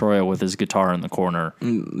Jake Troya with his guitar in the corner?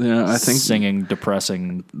 Yeah, I think singing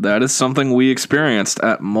depressing. That is something we experienced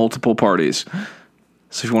at multiple parties.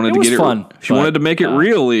 So if you wanted to get fun, if you wanted to make it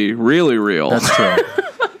really, really real, that's true.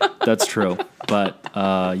 That's true. But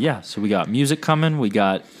so we got music coming, we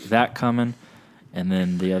got that coming, and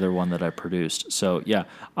then the other one that I produced. So yeah,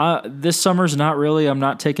 this summer's not really. I'm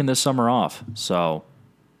not taking this summer off. So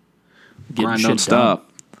getting grind shit don't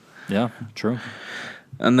stop. Yeah, true.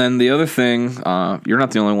 And then the other thing, you're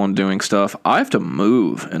not the only one doing stuff. I have to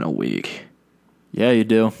move in a week. Yeah, you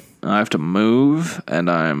do. I have to move, and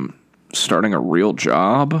I'm starting a real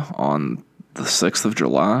job on the 6th of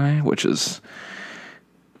July, which is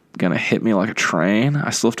going to hit me like a train.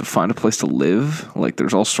 I still have to find a place to live. Like,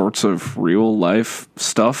 there's all sorts of real life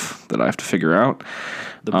stuff that I have to figure out.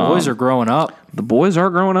 The boys are growing up. The boys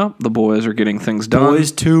are growing up. The boys are getting things done.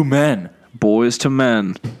 Boys to men. Boys to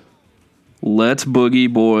men. Let's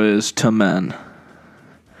boogie boys to men.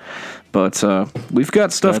 But we've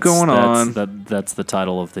got stuff going on. That's the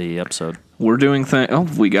title of the episode. We're doing things. Oh,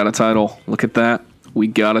 we got a title. Look at that. We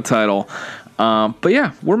got a title. But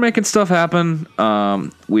yeah, we're making stuff happen.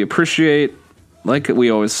 We appreciate, like we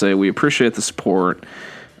always say, we appreciate the support.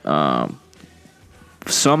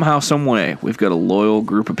 Somehow, some way, we've got a loyal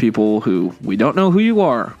group of people who we don't know who you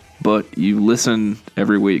are, but you listen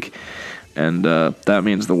every week. And that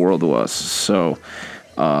means the world to us. So,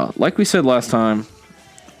 like we said last time,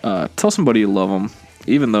 tell somebody you love them.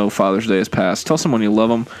 Even though Father's Day has passed, tell someone you love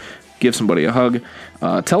them. Give somebody a hug.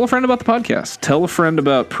 Tell a friend about the podcast. Tell a friend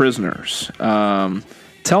about Prisoners.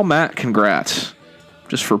 Tell Matt congrats.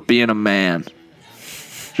 Just for being a man.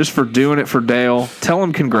 Just for doing it for Dale. Tell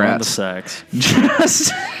him congrats. On the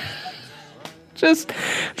sex.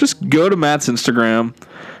 Just go to Matt's Instagram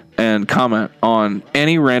and comment on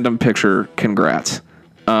any random picture, congrats.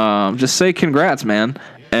 Just say congrats, man.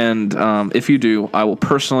 And if you do, I will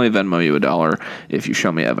personally Venmo you $1 if you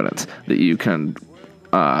show me evidence that you can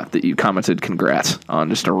that you commented congrats on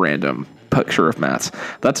just a random picture of Matt's.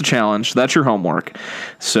 That's a challenge. That's your homework.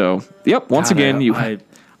 So, yep. Once again,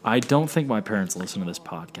 I don't think my parents listen to this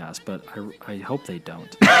podcast, but I hope they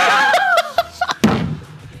don't.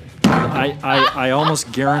 I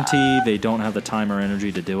almost guarantee they don't have the time or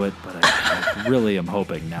energy to do it, but I really am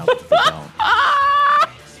hoping now that they don't.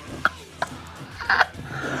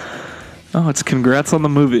 Oh, it's congrats on the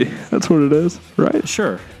movie. That's what it is, right?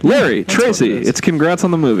 Sure. Larry, That's Tracy, what it is. it's congrats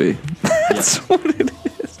on the movie. That's what it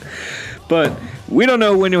is. But we don't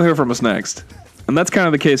know when you'll hear from us next. And that's kind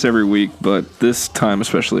of the case every week, but this time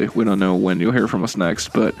especially, we don't know when you'll hear from us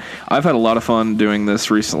next. But I've had a lot of fun doing this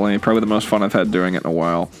recently, probably the most fun I've had doing it in a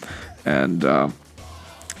while. And,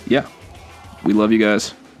 yeah, we love you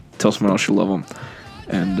guys. Tell someone else you love them.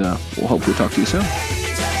 And we'll hopefully talk to you soon.